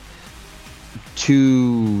cost like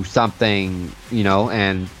 2 something, you know,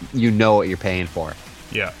 and you know what you're paying for.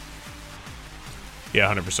 Yeah.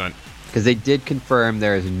 Yeah, 100%. Because they did confirm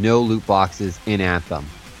there is no loot boxes in Anthem.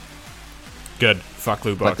 Good. Fuck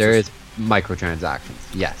loot boxes. But there is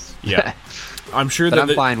microtransactions, yes. Yeah. I'm sure but that...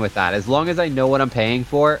 I'm fine with that. As long as I know what I'm paying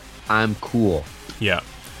for, I'm cool. Yeah.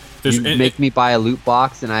 You make me buy a loot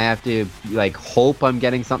box and I have to like hope I'm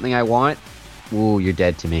getting something I want. Ooh, you're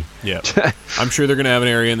dead to me. Yeah. I'm sure they're going to have an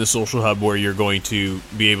area in the social hub where you're going to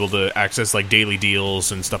be able to access like daily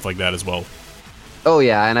deals and stuff like that as well. Oh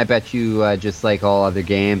yeah, and I bet you just like all other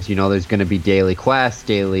games, you know, there's going to be daily quests,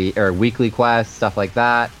 daily or weekly quests, stuff like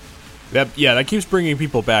that. That keeps bringing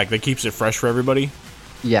people back. That keeps it fresh for everybody.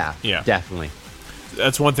 Yeah, yeah, definitely.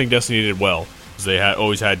 That's one thing Destiny did well. Is they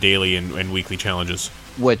always had daily and weekly challenges,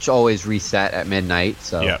 which always reset at midnight.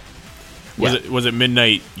 So yeah. Was it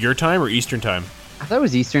midnight your time or Eastern time? I thought it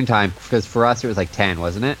was Eastern time because for us it was like 10,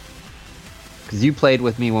 wasn't it? Because you played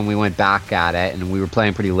with me when we went back at it, and we were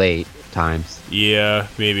playing pretty late times. Yeah,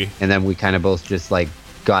 maybe. And then we kind of both just like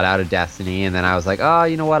got out of Destiny, and then I was like, oh,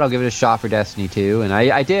 you know what? I'll give it a shot for Destiny 2, and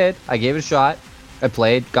I did. I gave it a shot. I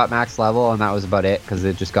played, got max level, and that was about it because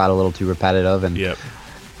it just got a little too repetitive. And yep.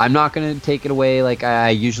 I'm not going to take it away. Like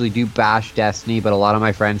I usually do bash Destiny, but a lot of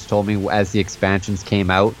my friends told me as the expansions came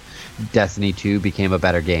out, Destiny 2 became a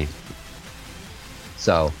better game.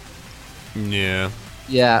 So, yeah,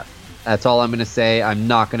 that's all I'm going to say. I'm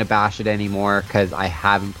not going to bash it anymore because I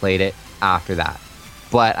haven't played it after that.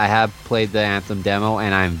 But I have played the Anthem demo,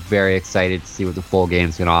 and I'm very excited to see what the full game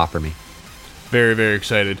is going to offer me. Very, very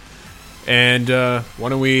excited. And why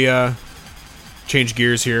don't we change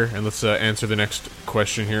gears here, and let's answer the next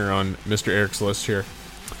question here on Mr. Eric's list here.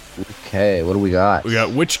 Okay, what do we got? We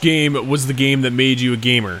got, which game was the game that made you a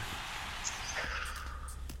gamer?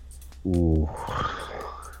 Ooh.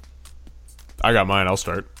 I got mine. I'll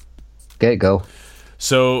start. Okay, go.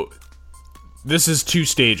 So, this is 2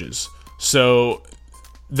 stages. So,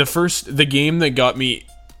 the game that got me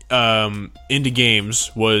into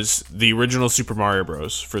games was the original Super Mario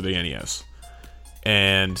Bros. For the NES.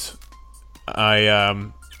 And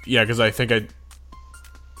because I think I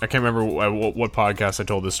can't remember what podcast I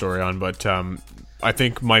told this story on, but I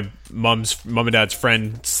think my mom and dad's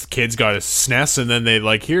friend's kids got a SNES, and then they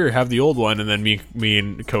like, here, have the old one, and then me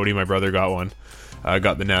and Cody, my brother, got one.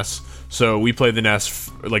 Got the NES. So we played the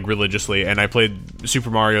NES like religiously, and I played Super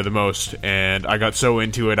Mario the most, and I got so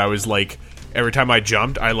into it, I was like, every time I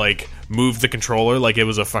jumped, I like moved the controller like it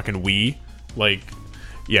was a fucking Wii. Like,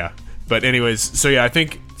 yeah. But anyways, so yeah, I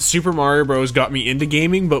think Super Mario Bros. Got me into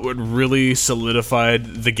gaming, but what really solidified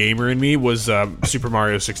the gamer in me was Super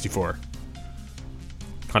Mario 64.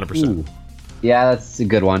 100%. Ooh. Yeah, that's a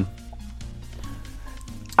good one.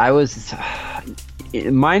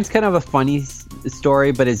 Mine's kind of a funny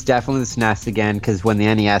story, but it's definitely the SNES again, because when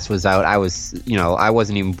the NES was out, I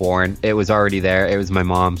wasn't even born. It was already there. It was my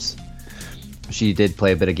mom's. She did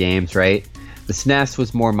play a bit of games, right? The SNES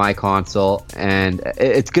was more my console, and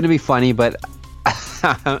it's going to be funny, but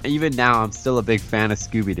even now, I'm still a big fan of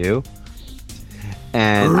Scooby-Doo.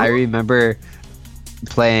 And I remember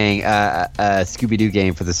playing a Scooby-Doo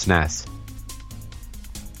game for the SNES.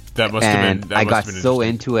 That must have been. I got so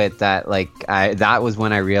into it that that was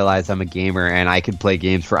when I realized I'm a gamer and I could play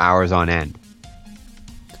games for hours on end.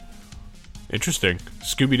 Interesting.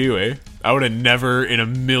 Scooby-Doo, eh? I would have never in a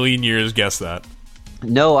million years guessed that.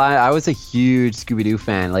 No, I was a huge Scooby-Doo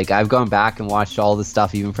fan. Like, I've gone back and watched all the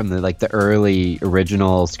stuff, even from the early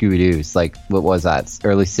original Scooby-Doos. Like, what was that?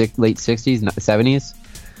 Late 60s, 70s?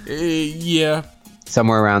 Yeah.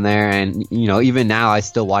 Somewhere around there. And, even now, I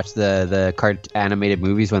still watch the animated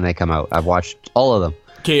movies when they come out. I've watched all of them.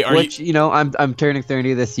 Okay, I'm turning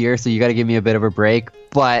 30 this year, so you got to give me a bit of a break.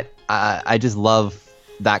 But I just love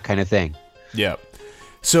that kind of thing. Yeah.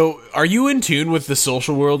 So, are you in tune with the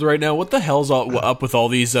social world right now? What the hell's up with all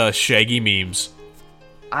these Shaggy memes?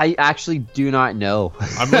 I actually do not know.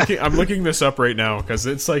 I'm looking this up right now because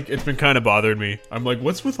it's been kind of bothering me. I'm like,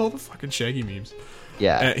 what's with all the fucking Shaggy memes?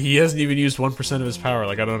 Yeah. He hasn't even used 1% of his power.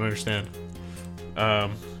 Like, I don't understand.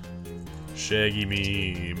 Shaggy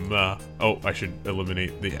meme. I should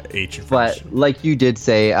eliminate the H information. But like you did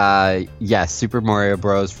say, yes, Super Mario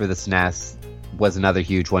Bros. For the SNES was another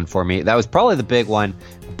huge one for me. That was probably the big one,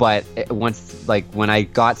 but once, when I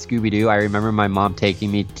got Scooby-Doo, I remember my mom taking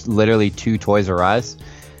me literally to Toys R Us,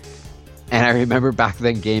 and I remember back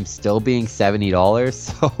then games still being $70,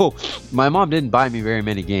 so my mom didn't buy me very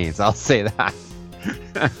many games, I'll say that.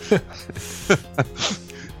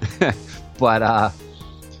 But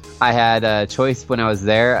I had a choice when I was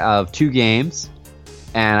there of 2 games,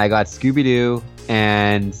 and I got Scooby-Doo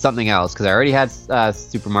and something else because I already had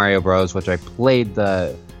Super Mario Bros, which I played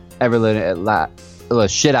the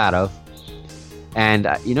shit out of. And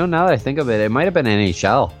now that I think of it, it might have been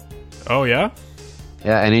NHL. Oh yeah,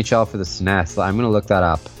 yeah, NHL for the SNES. I'm gonna look that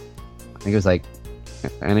up. I think it was like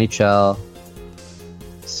NHL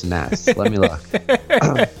SNES. Let me look.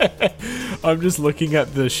 I'm just looking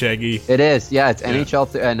at the Shaggy. It is, yeah. It's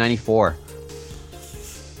NHL 94.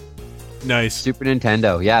 Nice. Super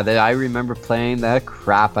Nintendo. Yeah, I remember playing the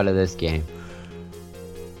crap out of this game.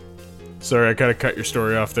 Sorry, I kind of cut your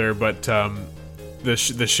story off there, but the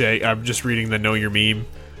Shaggy. I'm just reading the Know Your Meme.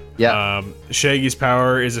 Yeah. Shaggy's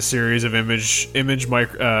power is a series of image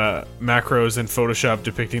macros in Photoshop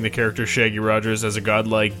depicting the character Shaggy Rogers as a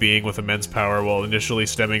godlike being with immense power, while initially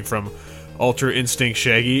stemming from Ultra Instinct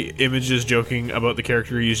Shaggy. Images joking about the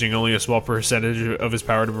character using only a small percentage of his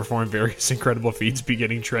power to perform various incredible feats,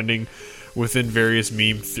 beginning trending within various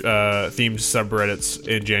meme themed subreddits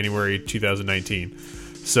in January 2019.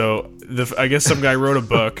 So I guess some guy wrote a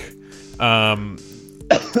book.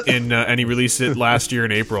 And he released it last year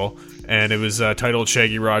in April, and it was titled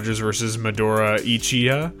Shaggy Rogers versus Medora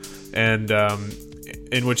Ichiya, and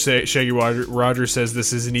in which Shaggy Rogers says,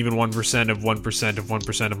 "This isn't even 1% of 1% of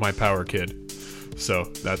 1% of my power, kid." So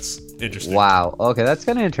that's interesting. Wow. Okay, that's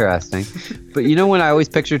kind of interesting. But when I always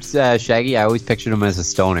pictured Shaggy, I always pictured him as a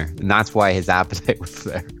stoner, and that's why his appetite was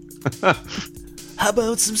there. How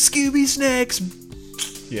about some Scooby snacks?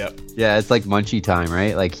 Yep. Yeah, it's like munchie time,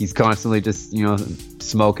 right? Like he's constantly just,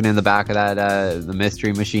 smoking in the back of that the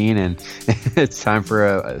mystery machine, and it's time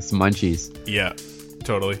for some munchies. Yeah,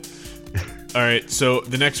 totally. All right, so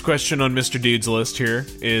the next question on Mr. Dude's list here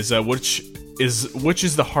is which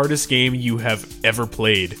is the hardest game you have ever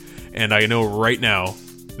played? And I know right now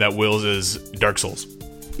that Will's is Dark Souls.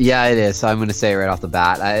 Yeah, it is. So I'm going to say right off the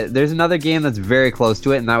bat. There's another game that's very close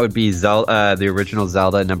to it, and that would be the original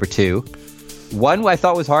Zelda number 2. 1 I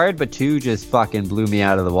thought was hard, but 2 just fucking blew me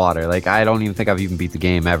out of the water. Like, I don't even think I've even beat the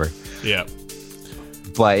game ever. Yeah.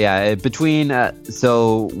 But yeah, between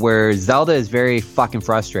where Zelda is very fucking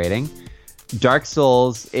frustrating, Dark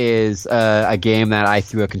Souls is a game that I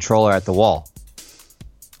threw a controller at the wall.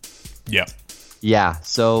 Yeah. Yeah,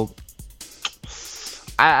 so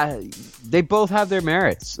they both have their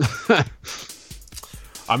merits.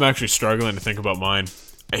 I'm actually struggling to think about mine.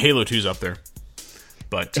 Halo 2's up there.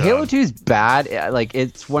 But Halo 2 is bad. Like,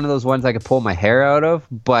 it's one of those ones I could pull my hair out of,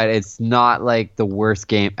 but it's not like the worst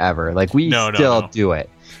game ever. Like, we still do it.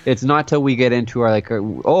 It's not till we get into our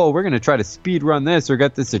we're going to try to speed run this or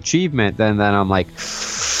get this achievement. Then I'm like,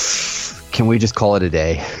 can we just call it a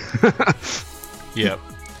day? Yep.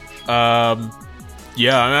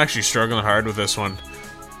 Yeah, I'm actually struggling hard with this one.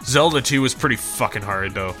 Zelda 2 was pretty fucking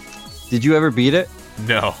hard, though. Did you ever beat it?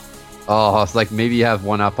 No. Oh, it's like maybe you have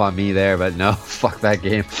one up on me there, but no, fuck that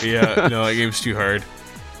game. Yeah, no, that game's too hard.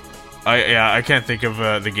 I can't think of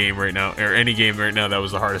the game right now, or any game right now that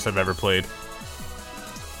was the hardest I've ever played.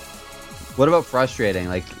 What about frustrating?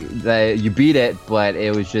 Like, you beat it, but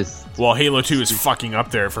it was just... Well, Halo 2 is fucking up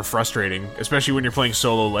there for frustrating, especially when you're playing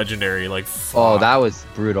solo legendary. Like, fuck. Oh, that was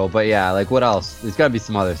brutal. But yeah, like, what else? There's got to be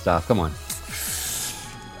some other stuff. Come on.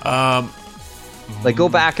 Like, go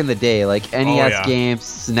back in the day, like NES games,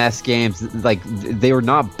 SNES games, like they were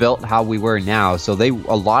not built how we were now. So a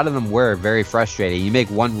lot of them were very frustrating. You make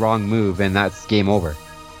one wrong move and that's game over.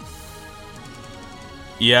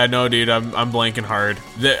 Yeah, no, dude, I'm blanking hard.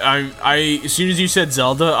 I as soon as you said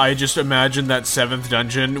Zelda, I just imagined that 7th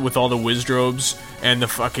dungeon with all the Wizdrobes and the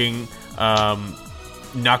fucking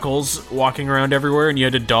Knuckles walking around everywhere, and you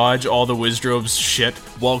had to dodge all the Wizdrobes shit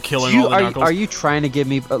while killing all the Knuckles. Are you trying to give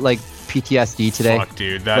me like PTSD today? Fuck,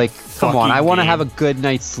 dude, come on, I want to have a good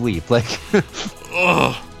night's sleep. Like,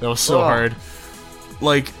 ugh, that was so hard.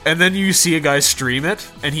 Like, and then you see a guy stream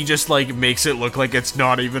it, and he just, like, makes it look like it's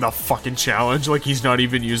not even a fucking challenge. Like, he's not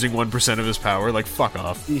even using 1% of his power. Like, fuck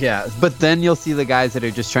off. Yeah, but then you'll see the guys that are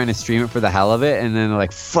just trying to stream it for the hell of it, and then they're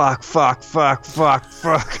like, fuck.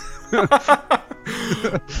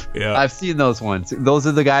 Yeah, I've seen those ones. Those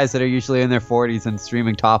are the guys that are usually in their 40s and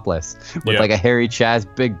streaming topless with, like, a hairy chest,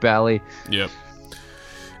 big belly. Yep.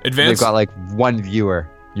 They've got, like, one viewer.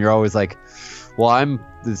 You're always like, well, I'm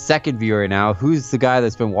the second viewer now. Who's the guy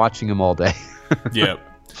that's been watching him all day? Yep.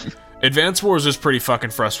 Advance Wars is pretty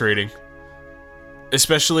fucking frustrating.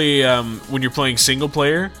 Especially when you're playing single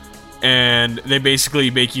player, and they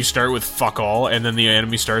basically make you start with fuck all, and then the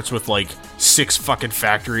enemy starts with, like, 6 fucking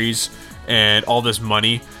factories and all this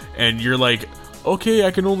money, and you're like, okay,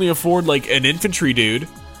 I can only afford like an infantry dude,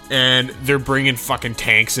 and they're bringing fucking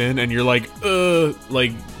tanks in, and you're like,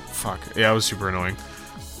 fuck. Yeah, it was super annoying.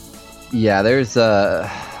 Yeah, it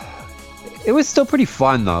was still pretty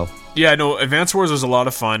fun though. Yeah, no, Advance Wars was a lot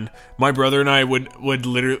of fun. My brother and I would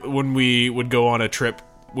literally, when we would go on a trip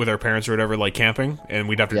with our parents or whatever, like camping, and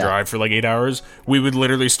we'd have to drive for like 8 hours, we would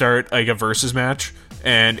literally start like a versus match,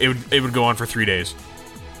 and it would go on for 3 days.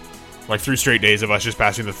 Like 3 straight days of us just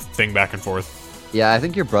passing the thing back and forth. Yeah, I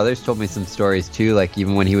think your brother's told me some stories too. Like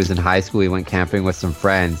even when he was in high school, he went camping with some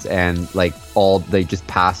friends, and like they just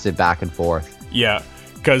passed it back and forth. Yeah,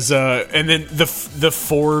 because and then the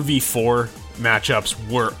 4v4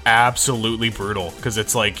 matchups were absolutely brutal, because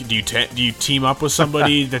it's like, do you team up with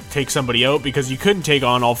somebody to take somebody out, because you couldn't take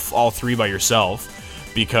on all 3 by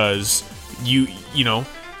yourself, because you know,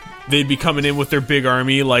 they'd be coming in with their big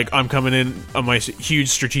army, like I'm coming in on my huge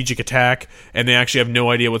strategic attack, and they actually have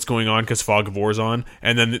no idea what's going on because Fog of War's on,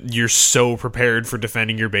 and then you're so prepared for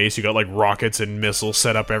defending your base. You got like rockets and missiles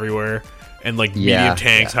set up everywhere, and like medium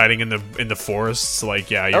tanks hiding in the forests.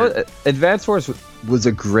 Like, Advance Wars was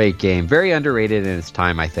a great game, very underrated in its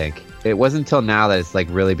time. I think it wasn't until now that it's like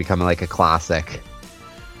really becoming like a classic.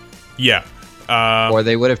 Yeah, or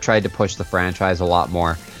they would have tried to push the franchise a lot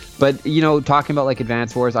more. But, you know, talking about like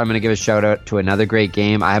Advance Wars, I'm going to give a shout out to another great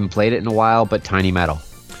game. I haven't played it in a while, but Tiny Metal.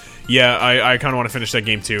 Yeah, I kind of want to finish that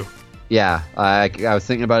game too. Yeah, I was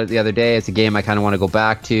thinking about it the other day. It's a game I kind of want to go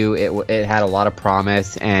back to. It had a lot of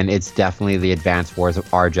promise, and it's definitely the Advance Wars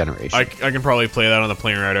of our generation. I can probably play that on the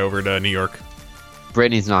plane ride over to New York.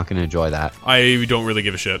 Brittany's not going to enjoy that. I don't really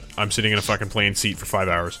give a shit. I'm sitting in a fucking plane seat for 5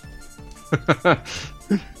 hours.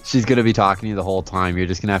 She's going to be talking to you the whole time. You're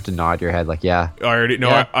just going to have to nod your head like, yeah. I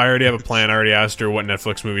already have a plan. I already asked her what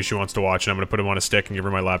Netflix movie she wants to watch, and I'm going to put them on a stick and give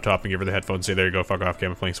her my laptop and give her the headphones and say, there you go, fuck off, game,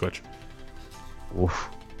 I'm playing Switch. Oof.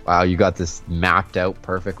 Wow, you got this mapped out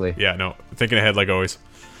perfectly. Yeah, no, thinking ahead like always.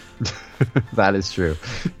 That is true.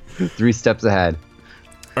 3 steps ahead.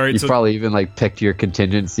 All right, you probably even like picked your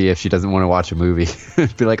contingency if she doesn't want to watch a movie.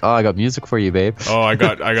 Be like, oh, I got music for you, babe. Oh, I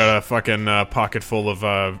got a fucking pocket full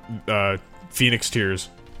of Phoenix tears.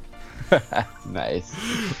 Nice.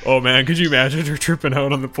 Oh man, could you imagine her tripping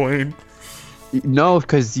out on the plane? No,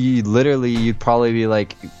 because you'd probably be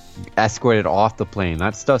like escorted off the plane.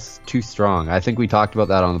 That stuff's too strong. I think we talked about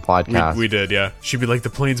that on the podcast. We did, yeah. She'd be like, the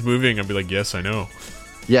plane's moving. I'd be like, yes, I know.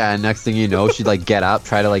 Yeah, and next thing you know, she'd like get up,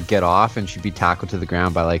 try to like get off, and she'd be tackled to the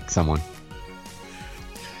ground by like someone.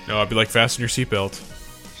 No, I'd be like, fasten your seatbelt.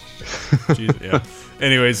 Jeez, yeah.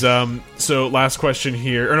 Anyways, so last question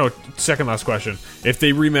here, or no, second last question. If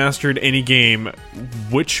they remastered any game,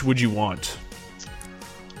 which would you want?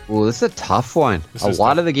 Well, this is a tough one. A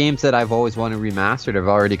lot of the games that I've always wanted remastered have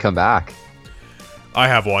already come back. I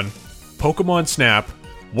have one. Pokemon Snap.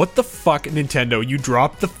 What the fuck, Nintendo? You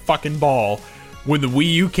dropped the fucking ball when the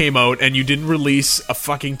Wii U came out and you didn't release a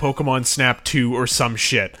fucking Pokemon Snap 2 or some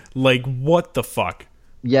shit. Like, what the fuck?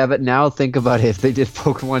 Yeah, but now think about it. If they did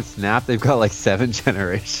Pokemon Snap, they've got like 7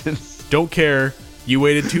 generations. Don't care. You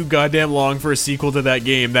waited too goddamn long for a sequel to that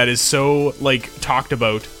game that is so, like, talked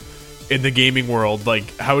about in the gaming world.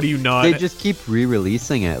 Like, how do you not... They just keep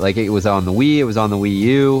re-releasing it. Like, it was on the Wii, it was on the Wii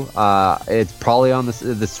U. It's probably on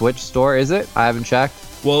the Switch store, is it? I haven't checked.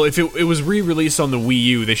 Well, if it was re-released on the Wii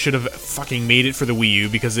U, they should have fucking made it for the Wii U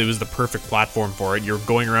because it was the perfect platform for it. You're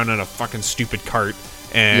going around on a fucking stupid cart.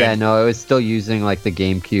 And yeah, no, it was still using like the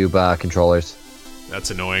GameCube controllers.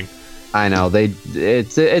 That's annoying. I know.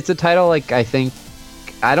 It's a title like I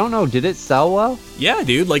don't know, did it sell well? Yeah,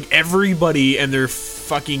 dude, like everybody and their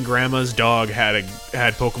fucking grandma's dog had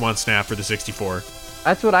Pokemon Snap for the 64.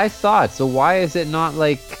 That's what I thought. So why is it not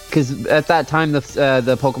like, cuz at that time the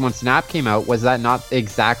Pokemon Snap came out, was that not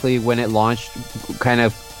exactly when it launched, kind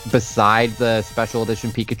of beside the special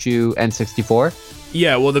edition Pikachu N64?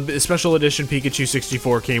 Yeah, well, the special edition Pikachu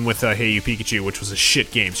 64 came with Hey You Pikachu, which was a shit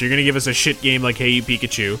game. So you're going to give us a shit game like Hey You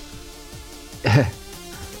Pikachu,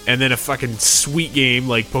 and then a fucking sweet game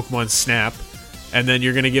like Pokemon Snap, and then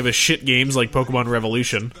you're going to give us shit games like Pokemon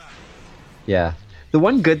Revolution. Yeah. The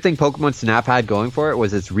one good thing Pokemon Snap had going for it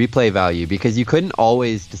was its replay value, because you couldn't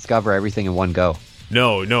always discover everything in one go.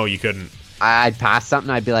 No, you couldn't. I'd pass something,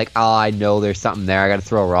 I'd be like, oh, I know there's something there, I got to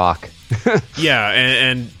throw a rock. Yeah,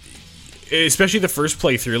 and especially the first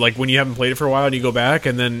playthrough, like when you haven't played it for a while and you go back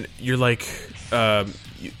and then you're like 4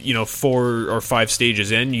 or 5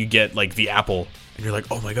 stages in, you get like the apple and you're like,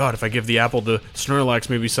 oh my god, if I give the apple to Snorlax,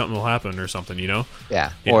 maybe something will happen or something, you know?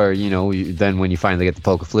 Yeah. Or then when you finally get the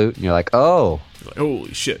Poke Flute and you're like, oh, you're like,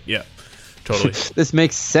 holy shit, yeah, totally. This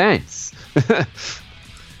makes sense.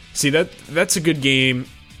 See, that's a good game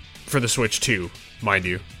for the Switch too, mind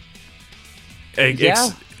you.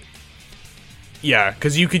 Yeah,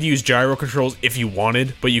 because you could use gyro controls if you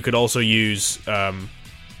wanted, but you could also use just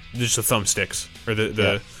the thumbsticks or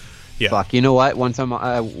the. Fuck, you know what? Once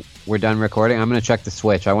we're done recording, I'm gonna check the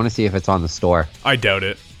Switch. I want to see if it's on the store. I doubt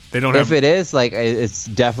it. They don't If have. it is, like, it's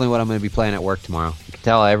definitely what I'm gonna be playing at work tomorrow. You can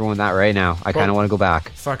tell everyone that right now. I kind of want to go back.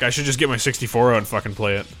 Fuck, I should just get my 64 out and fucking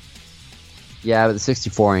play it. Yeah, but the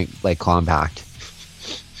 64 ain't like compact.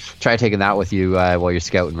 Try taking that with you while you're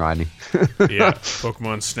scouting, Rodney. Yeah,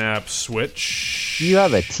 Pokemon Snap Switch. Do you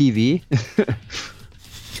have a TV?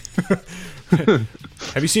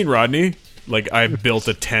 Have you seen Rodney? Like, I built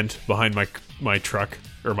a tent behind my truck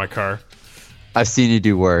or my car. I've seen you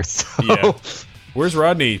do worse. So. Yeah. Where's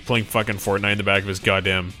Rodney playing fucking Fortnite in the back of his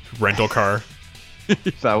goddamn rental car?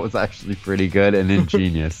 That was actually pretty good and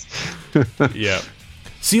ingenious. Yeah.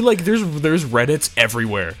 See, like, there's Reddits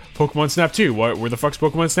everywhere. Pokemon Snap 2. Where the fuck's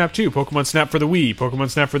Pokemon Snap 2? Pokemon Snap for the Wii. Pokemon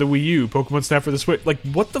Snap for the Wii U. Pokemon Snap for the Switch. Like,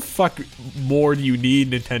 what the fuck more do you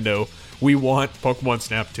need, Nintendo? We want Pokemon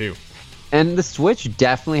Snap 2. And the Switch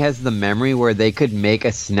definitely has the memory where they could make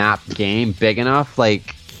a Snap game big enough,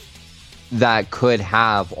 like, that could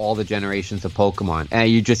have all the generations of Pokemon. And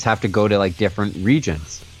you just have to go to, like, different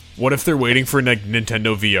regions. What if they're waiting for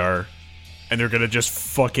Nintendo VR and they're gonna just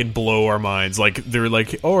fucking blow our minds? Like, they're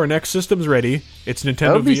like, oh, our next system's ready. It's Nintendo VR.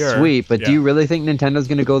 That would be sweet, but do you really think Nintendo's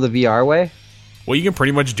going to go the VR way? Well, you can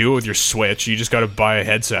pretty much do it with your Switch. You just gotta buy a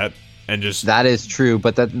headset and just... That is true,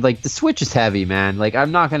 but the Switch is heavy, man. Like,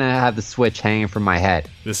 I'm not going to have the Switch hanging from my head.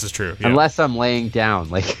 This is true. Yeah. Unless I'm laying down,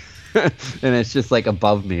 like... and it's just like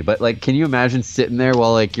above me, but like, can you imagine sitting there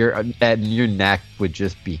while like your neck would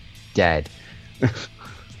just be dead?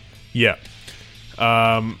 Yeah.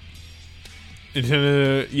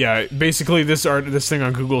 Nintendo, yeah, basically this thing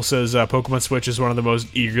on Google says Pokemon Switch is one of the most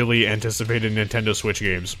eagerly anticipated Nintendo Switch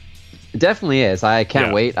games. It definitely is. I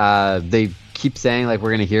can't wait. They keep saying like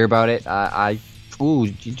we're gonna hear about it.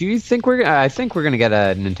 Do you think I think we're gonna get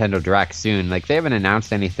a Nintendo Direct soon. Like, they haven't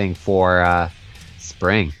announced anything for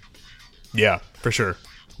spring. Yeah, for sure.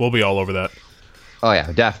 We'll be all over that. Oh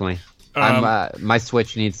yeah, definitely. My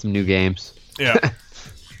Switch needs some new games. Yeah.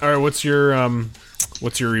 All right, what's your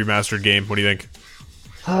remastered game? What do you think?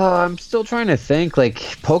 I'm still trying to think. Like,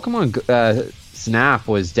 Pokemon Snap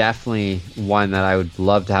was definitely one that I would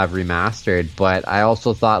love to have remastered, but I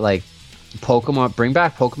also thought like bring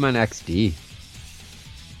back Pokemon XD.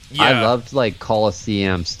 Yeah. I loved like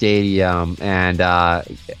Coliseum, Stadium, and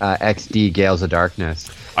XD Gales of Darkness.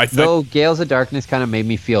 Though Gales of Darkness kind of made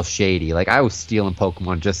me feel shady. Like, I was stealing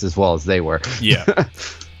Pokemon just as well as they were. Yeah.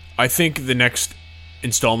 I think the next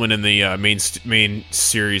installment in the main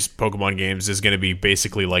series Pokemon games is going to be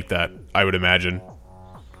basically like that, I would imagine.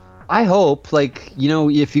 I hope, like, you know,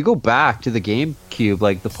 if you go back to the GameCube,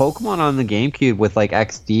 like, the Pokemon on the GameCube with, like,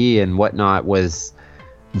 XD and whatnot was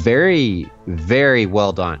very, very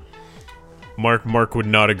well done. Mark would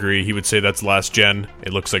not agree. He would say that's last gen.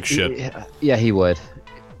 It looks like shit. Yeah, he would.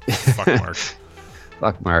 Fuck Mark.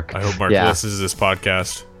 Fuck Mark. I hope Mark listens to this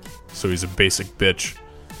podcast, so he's a basic bitch.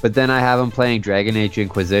 But then I have him playing Dragon Age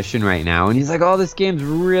Inquisition right now, and he's like, oh, this game's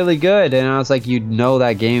really good. And I was like, you know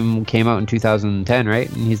that game came out in 2010, right?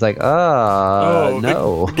 And he's like,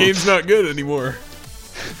 no. The game's not good anymore.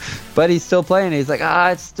 But he's still playing it. He's like,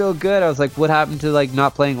 it's still good. I was like, what happened to like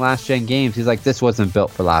not playing last gen games? He's like, this wasn't built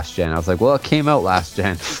for last gen. I was like, well, it came out last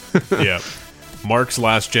gen. Yeah. Mark's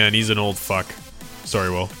last gen. He's an old fuck. Sorry,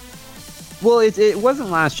 Will. Well, it wasn't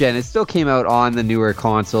last gen. It still came out on the newer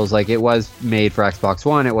consoles. Like, it was made for Xbox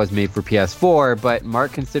One. It was made for PS4. But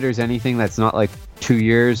Mark considers anything that's not like 2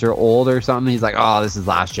 years or old or something. He's like, oh, this is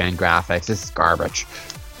last gen graphics. This is garbage.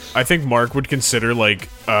 I think Mark would consider like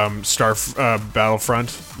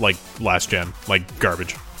Battlefront like last gen, like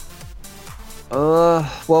garbage.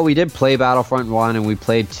 Well, we did play Battlefront 1 and we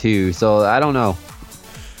played 2, so I don't know.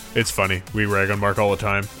 It's funny. We rag on Mark all the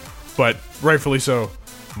time, but rightfully so.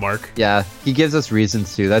 Mark. Yeah, he gives us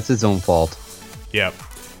reasons to. That's his own fault. Yeah.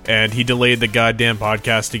 And he delayed the goddamn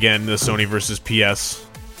podcast again, the Sony versus PS.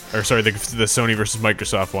 Or sorry, the Sony versus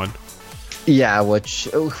Microsoft one. Yeah, which,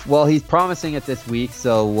 well, he's promising it this week,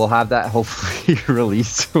 so we'll have that hopefully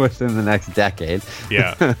released within the next decade.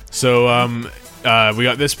 Yeah. So, we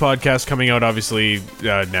got this podcast coming out, obviously,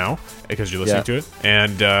 now, because you're listening to it.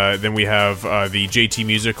 And then we have the JT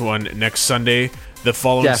Music one next Sunday. The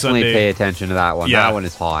following Definitely Sunday, pay attention to that one. Yeah. That one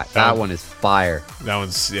is hot. That one is fire.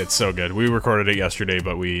 It's so good. We recorded it yesterday,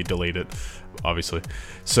 but we delayed it, obviously.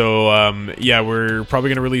 So, we're probably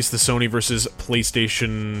going to release the Sony versus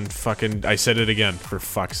PlayStation I said it again, for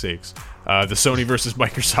fuck's sakes. The Sony versus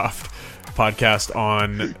Microsoft podcast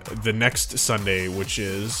on the next Sunday, which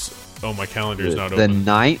is... Oh, my calendar is not the open.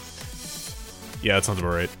 9th? Yeah, that sounds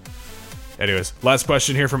about right. Anyways, last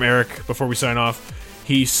question here from Eric before we sign off.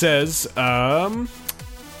 He says,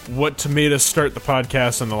 what made us start the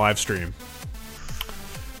podcast and the live stream?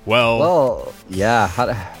 Well, yeah.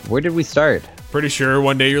 Where did we start? Pretty sure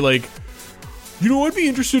one day you're like, I'd be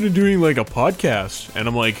interested in doing like a podcast. And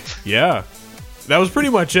I'm like, yeah. That was pretty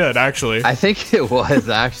much it, actually. I think it was,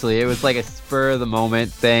 actually. It was like a spur of the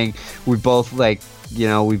moment thing. We both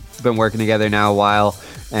we've been working together now a while,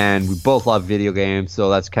 and we both love video games, so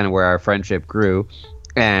that's kind of where our friendship grew.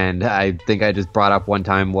 And I think I just brought up one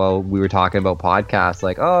time while we were talking about podcasts,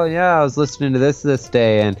 like, oh yeah, I was listening to this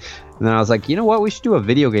day, and then I was like, you know what, we should do a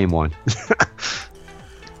video game one.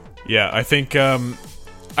 Yeah, I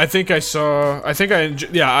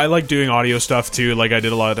like doing audio stuff too. Like, I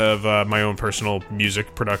did a lot of my own personal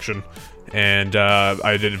music production, and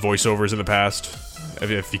I did voiceovers in the past,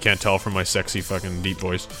 if you can't tell from my sexy fucking deep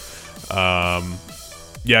voice.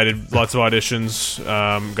 Yeah, I did lots of auditions,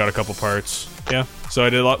 got a couple parts. Yeah, so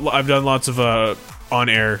I've done lots of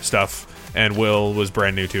on-air stuff, and Will was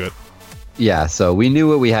brand new to it. Yeah, so we knew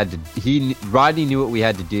what we had to. Rodney knew what we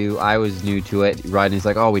had to do. I was new to it. Rodney's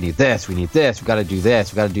like, "Oh, we need this. We got to do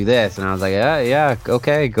this. We got to do this." And I was like, "Yeah,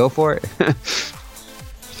 okay, go for it."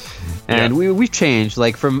 And we've changed.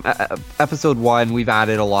 Like, from episode 1, we've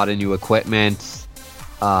added a lot of new equipment.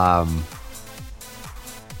 I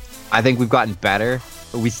think we've gotten better.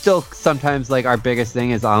 We still sometimes, like, our biggest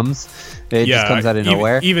thing is It just comes out of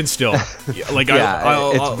nowhere. Even still, like,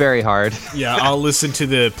 it's very hard. Yeah, I'll listen to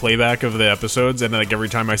the playback of the episodes, and like every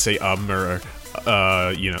time I say or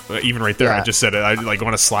even right there, I just said it. I like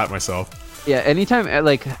want to slap myself. Yeah, anytime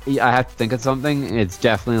like I have to think of something, it's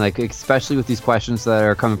definitely like, especially with these questions that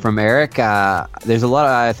are coming from Eric. There's a lot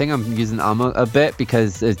of, I think I'm using a bit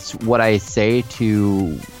because it's what I say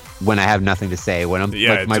to when I have nothing to say, when I'm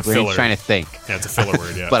like my brain's filler. Trying to think. Yeah, it's a filler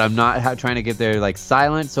word, yeah. But I'm not trying to get there like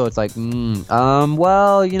silent, so it's like,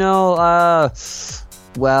 well, yeah.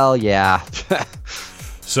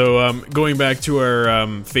 So going back to our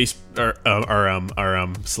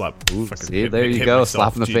slap. Ooh, see, there you go,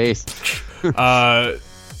 slap in the face.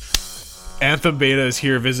 Anthem Beta is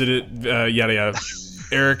here, visited, yada yada.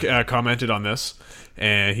 Eric commented on this,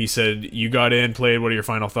 and he said, "You got in, played. What are your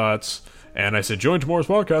final thoughts?" And I said, "Join tomorrow's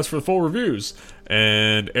podcast for the full reviews."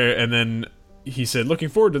 And then he said, "Looking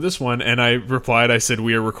forward to this one." And I replied, I said,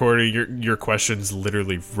 "We are recording your questions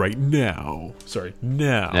literally right now." Sorry,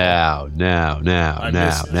 now. I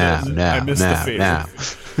missed the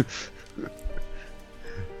phase.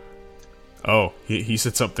 Oh, he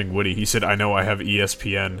said something witty. He said, "I know I have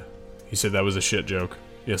ESPN." He said that was a shit joke.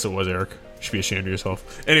 Yes, it was, Eric. You should be ashamed of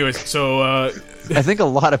yourself. Anyways, so I think a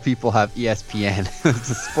lot of people have ESPN. It's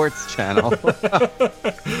a sports channel.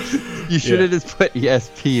 You should have just put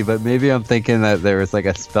ESP, but maybe I'm thinking that there was like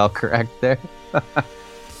a spell correct there.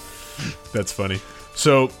 That's funny.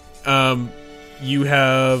 So you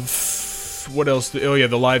have, what else? Oh yeah,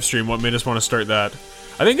 the live stream. What made us want to start that?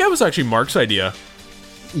 I think that was actually Mark's idea.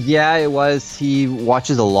 Yeah, it was. He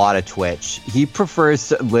watches a lot of Twitch. He prefers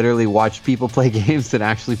to literally watch people play games than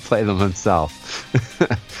actually play them himself.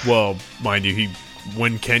 Well, mind you,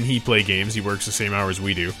 when can he play games? He works the same hours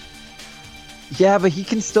we do. Yeah, but he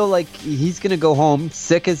can still, like, he's going to go home,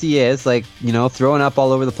 sick as he is, like, throwing up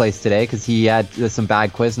all over the place today because he had some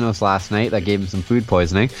bad Quiznos last night that gave him some food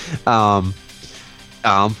poisoning. Fuck.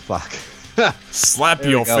 Slap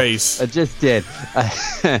your face. I just did.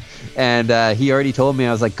 And he already told me,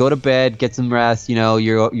 I was like, go to bed, get some rest. You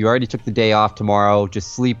already took the day off tomorrow.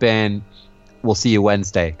 Just sleep in. We'll see you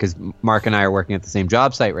Wednesday. Because Mark and I are working at the same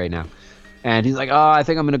job site right now. And he's like, oh, I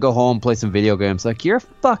think I'm going to go home, play some video games. Like, you're a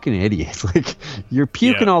fucking idiot. Like, you're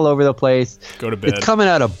puking all over the place. Go to bed. It's coming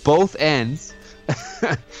out of both ends.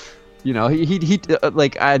 He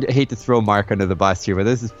like, I'd hate to throw Mark under the bus here, but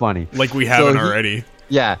this is funny. Like we haven't already.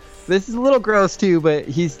 Yeah. This is a little gross too, but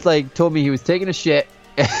he's like told me he was taking a shit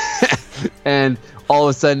and all of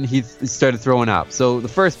a sudden he started throwing up. So the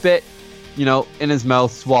first bit, in his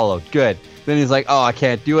mouth, swallowed. Good. Then he's like, oh, I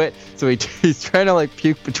can't do it. So he's trying to like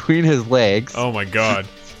puke between his legs. Oh my God.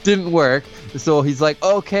 Didn't work. So he's like,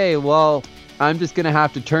 okay, well, I'm just going to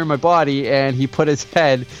have to turn my body. And he put his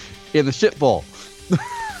head in the shit bowl.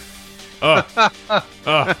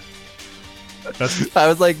 I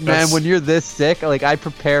was like, man, when you're this sick, like, I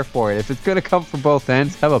prepare for it. If it's gonna come from both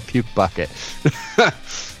ends, have a puke bucket.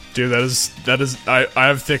 Dude, that is. I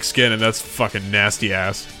have thick skin, and that's fucking nasty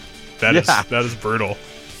ass. That is brutal.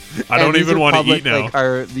 I don't even want to eat now.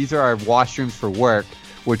 Like, these are our washrooms for work,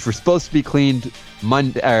 which were supposed to be cleaned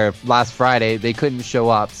last Friday. They couldn't show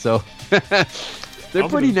up, so they're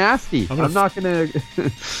pretty nasty. I'm not gonna.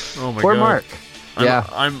 Oh my Poor God. Mark.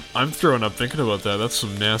 I'm throwing up thinking about that. That's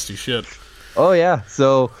some nasty shit. Oh yeah.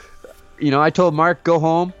 So, I told Mark, go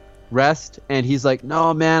home, rest, and he's like,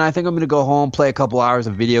 no man, I think I'm gonna go home, play a couple hours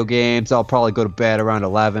of video games. I'll probably go to bed around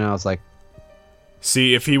 11. I was like,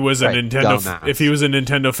 see, if he was a Nintendo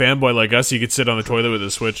fanboy like us, he could sit on the toilet with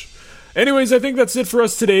his Switch. Anyways, I think that's it for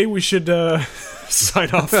us today. We should sign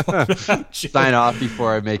off. Sign off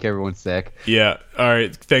before I make everyone sick. Yeah. All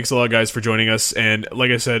right. Thanks a lot, guys, for joining us. And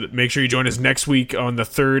like I said, make sure you join us next week on the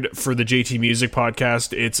 3rd for the JT Music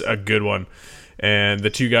podcast. It's a good one. And the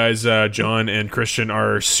two guys, John and Christian,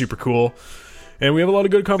 are super cool. And we have a lot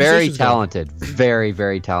of good conversations. Very talented. Very,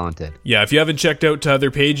 very talented. Yeah, if you haven't checked out their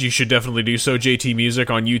page, you should definitely do so. JT Music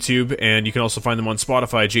on YouTube, and you can also find them on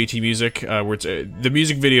Spotify, JT Music, where it's, the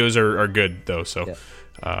music videos are good, though. So,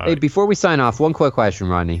 yeah. Hey, before we sign off, one quick question,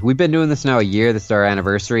 Rodney. We've been doing this now a year. This is our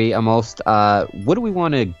anniversary almost. Where do we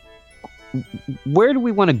want to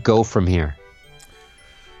go from here?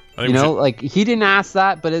 Like, he didn't ask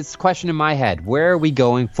that, but it's a question in my head. Where are we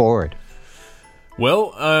going forward?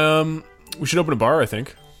 Well, we should open a bar, I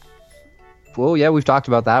think. Well, yeah, we've talked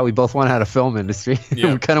about that. We both want out of film industry.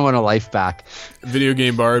 Yeah. We kind of want a life back. Video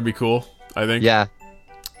game bar would be cool, I think. Yeah.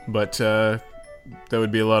 But that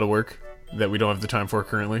would be a lot of work that we don't have the time for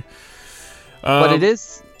currently. But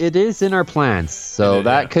it is in our plans. So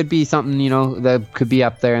that could be something, that could be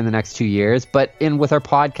up there in the next 2 years. But with our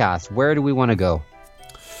podcast, where do we want to go?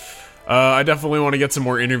 I definitely want to get some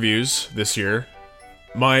more interviews this year.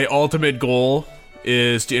 My ultimate goal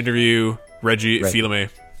is to interview Reggie Fils-Aimé.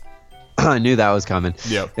 I knew that was coming.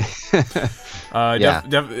 Yep. So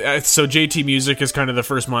JT Music is kind of the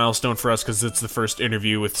first milestone for us because it's the first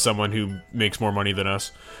interview with someone who makes more money than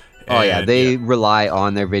us. They rely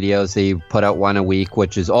on their videos. They put out one a week,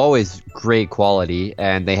 which is always great quality,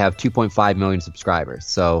 and they have 2.5 million subscribers.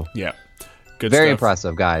 So yeah, good very stuff.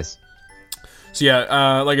 Impressive, guys. So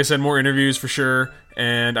yeah, like I said, more interviews for sure.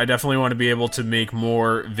 And I definitely want to be able to make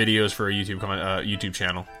more videos for a YouTube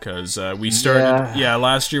channel because we started. Yeah,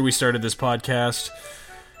 last year we started this podcast,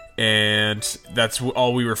 and that's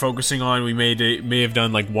all we were focusing on. We may have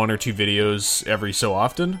done like 1 or 2 videos every so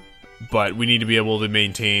often, but we need to be able to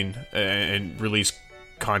maintain and release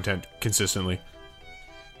content consistently.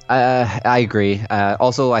 I agree.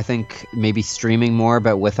 Also, I think maybe streaming more,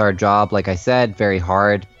 but with our job, like I said, very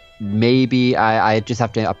hard. Maybe I just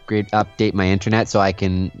have to update my internet so I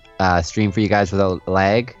can stream for you guys without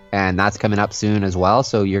lag, and that's coming up soon as well.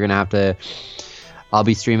 So you're gonna have to. I'll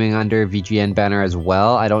be streaming under VGN banner as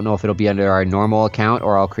well. I don't know if it'll be under our normal account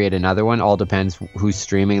or I'll create another one. All depends who's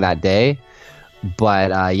streaming that day.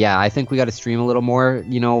 But I think we got to stream a little more.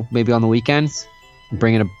 Maybe on the weekends,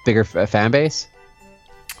 bring in a bigger fan base.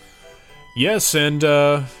 Yes, and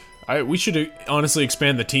we should honestly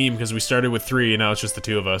expand the team because we started with 3 and now it's just the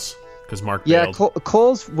 2 of us because Mark bailed. Yeah,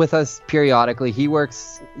 Cole's with us periodically. He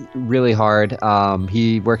works really hard.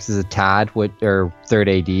 He works as a TAD or third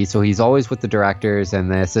AD, so he's always with the directors and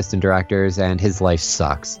the assistant directors, and his life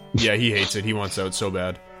sucks. Yeah, he hates it. He wants out so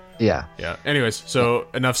bad. Yeah. Anyways, so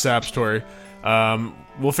enough sap story.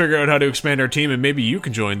 We'll figure out how to expand our team, and maybe you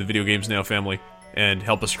can join the Video Games Now family and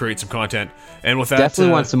help us create some content. And with that,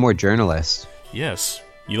 definitely want some more journalists. Yes.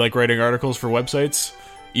 You like writing articles for websites?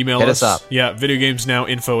 Email Hit us up. Yeah,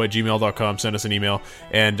 videogamesnowinfo@gmail.com. Send us an email.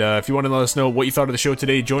 And if you want to let us know what you thought of the show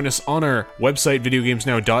today, join us on our website,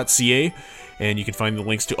 videogamesnow.ca. And you can find the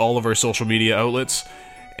links to all of our social media outlets.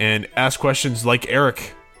 And ask questions like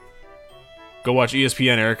Eric. Go watch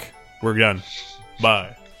ESPN, Eric. We're done.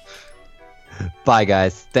 Bye. Bye,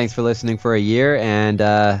 guys. Thanks for listening for a year, and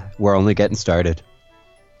we're only getting started.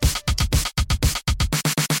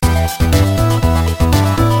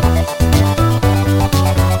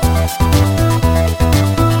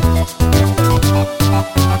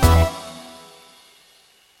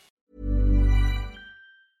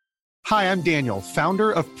 Hi, I'm Daniel,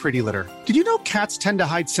 founder of Pretty Litter. Did you know cats tend to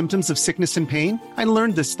hide symptoms of sickness and pain? I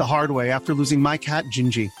learned this the hard way after losing my cat,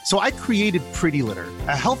 Gingy. So I created Pretty Litter,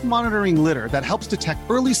 a health monitoring litter that helps detect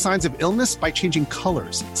early signs of illness by changing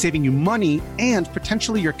colors, saving you money and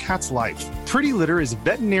potentially your cat's life. Pretty Litter is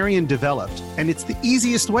veterinarian developed, and it's the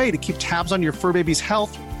easiest way to keep tabs on your fur baby's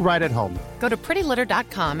health right at home. Go to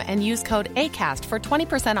prettylitter.com and use code ACAST for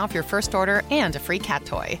 20% off your first order and a free cat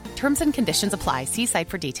toy. Terms and conditions apply. See site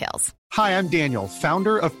for details. Hi, I'm Daniel,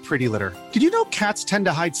 founder of Pretty Litter. Did you know cats tend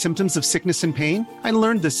to hide symptoms of sickness and pain? I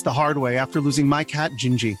learned this the hard way after losing my cat,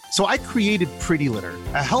 Gingy. So I created Pretty Litter,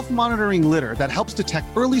 a health monitoring litter that helps detect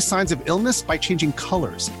early signs of illness by changing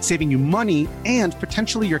colors, saving you money and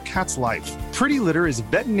potentially your cat's life. Pretty Litter is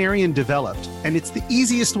veterinarian developed, and it's the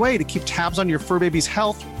easiest way to keep tabs on your fur baby's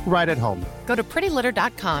health right at home. Go to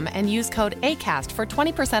prettylitter.com and use code ACAST for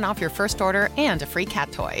 20% off your first order and a free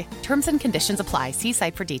cat toy. Terms and conditions apply. See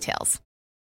site for details.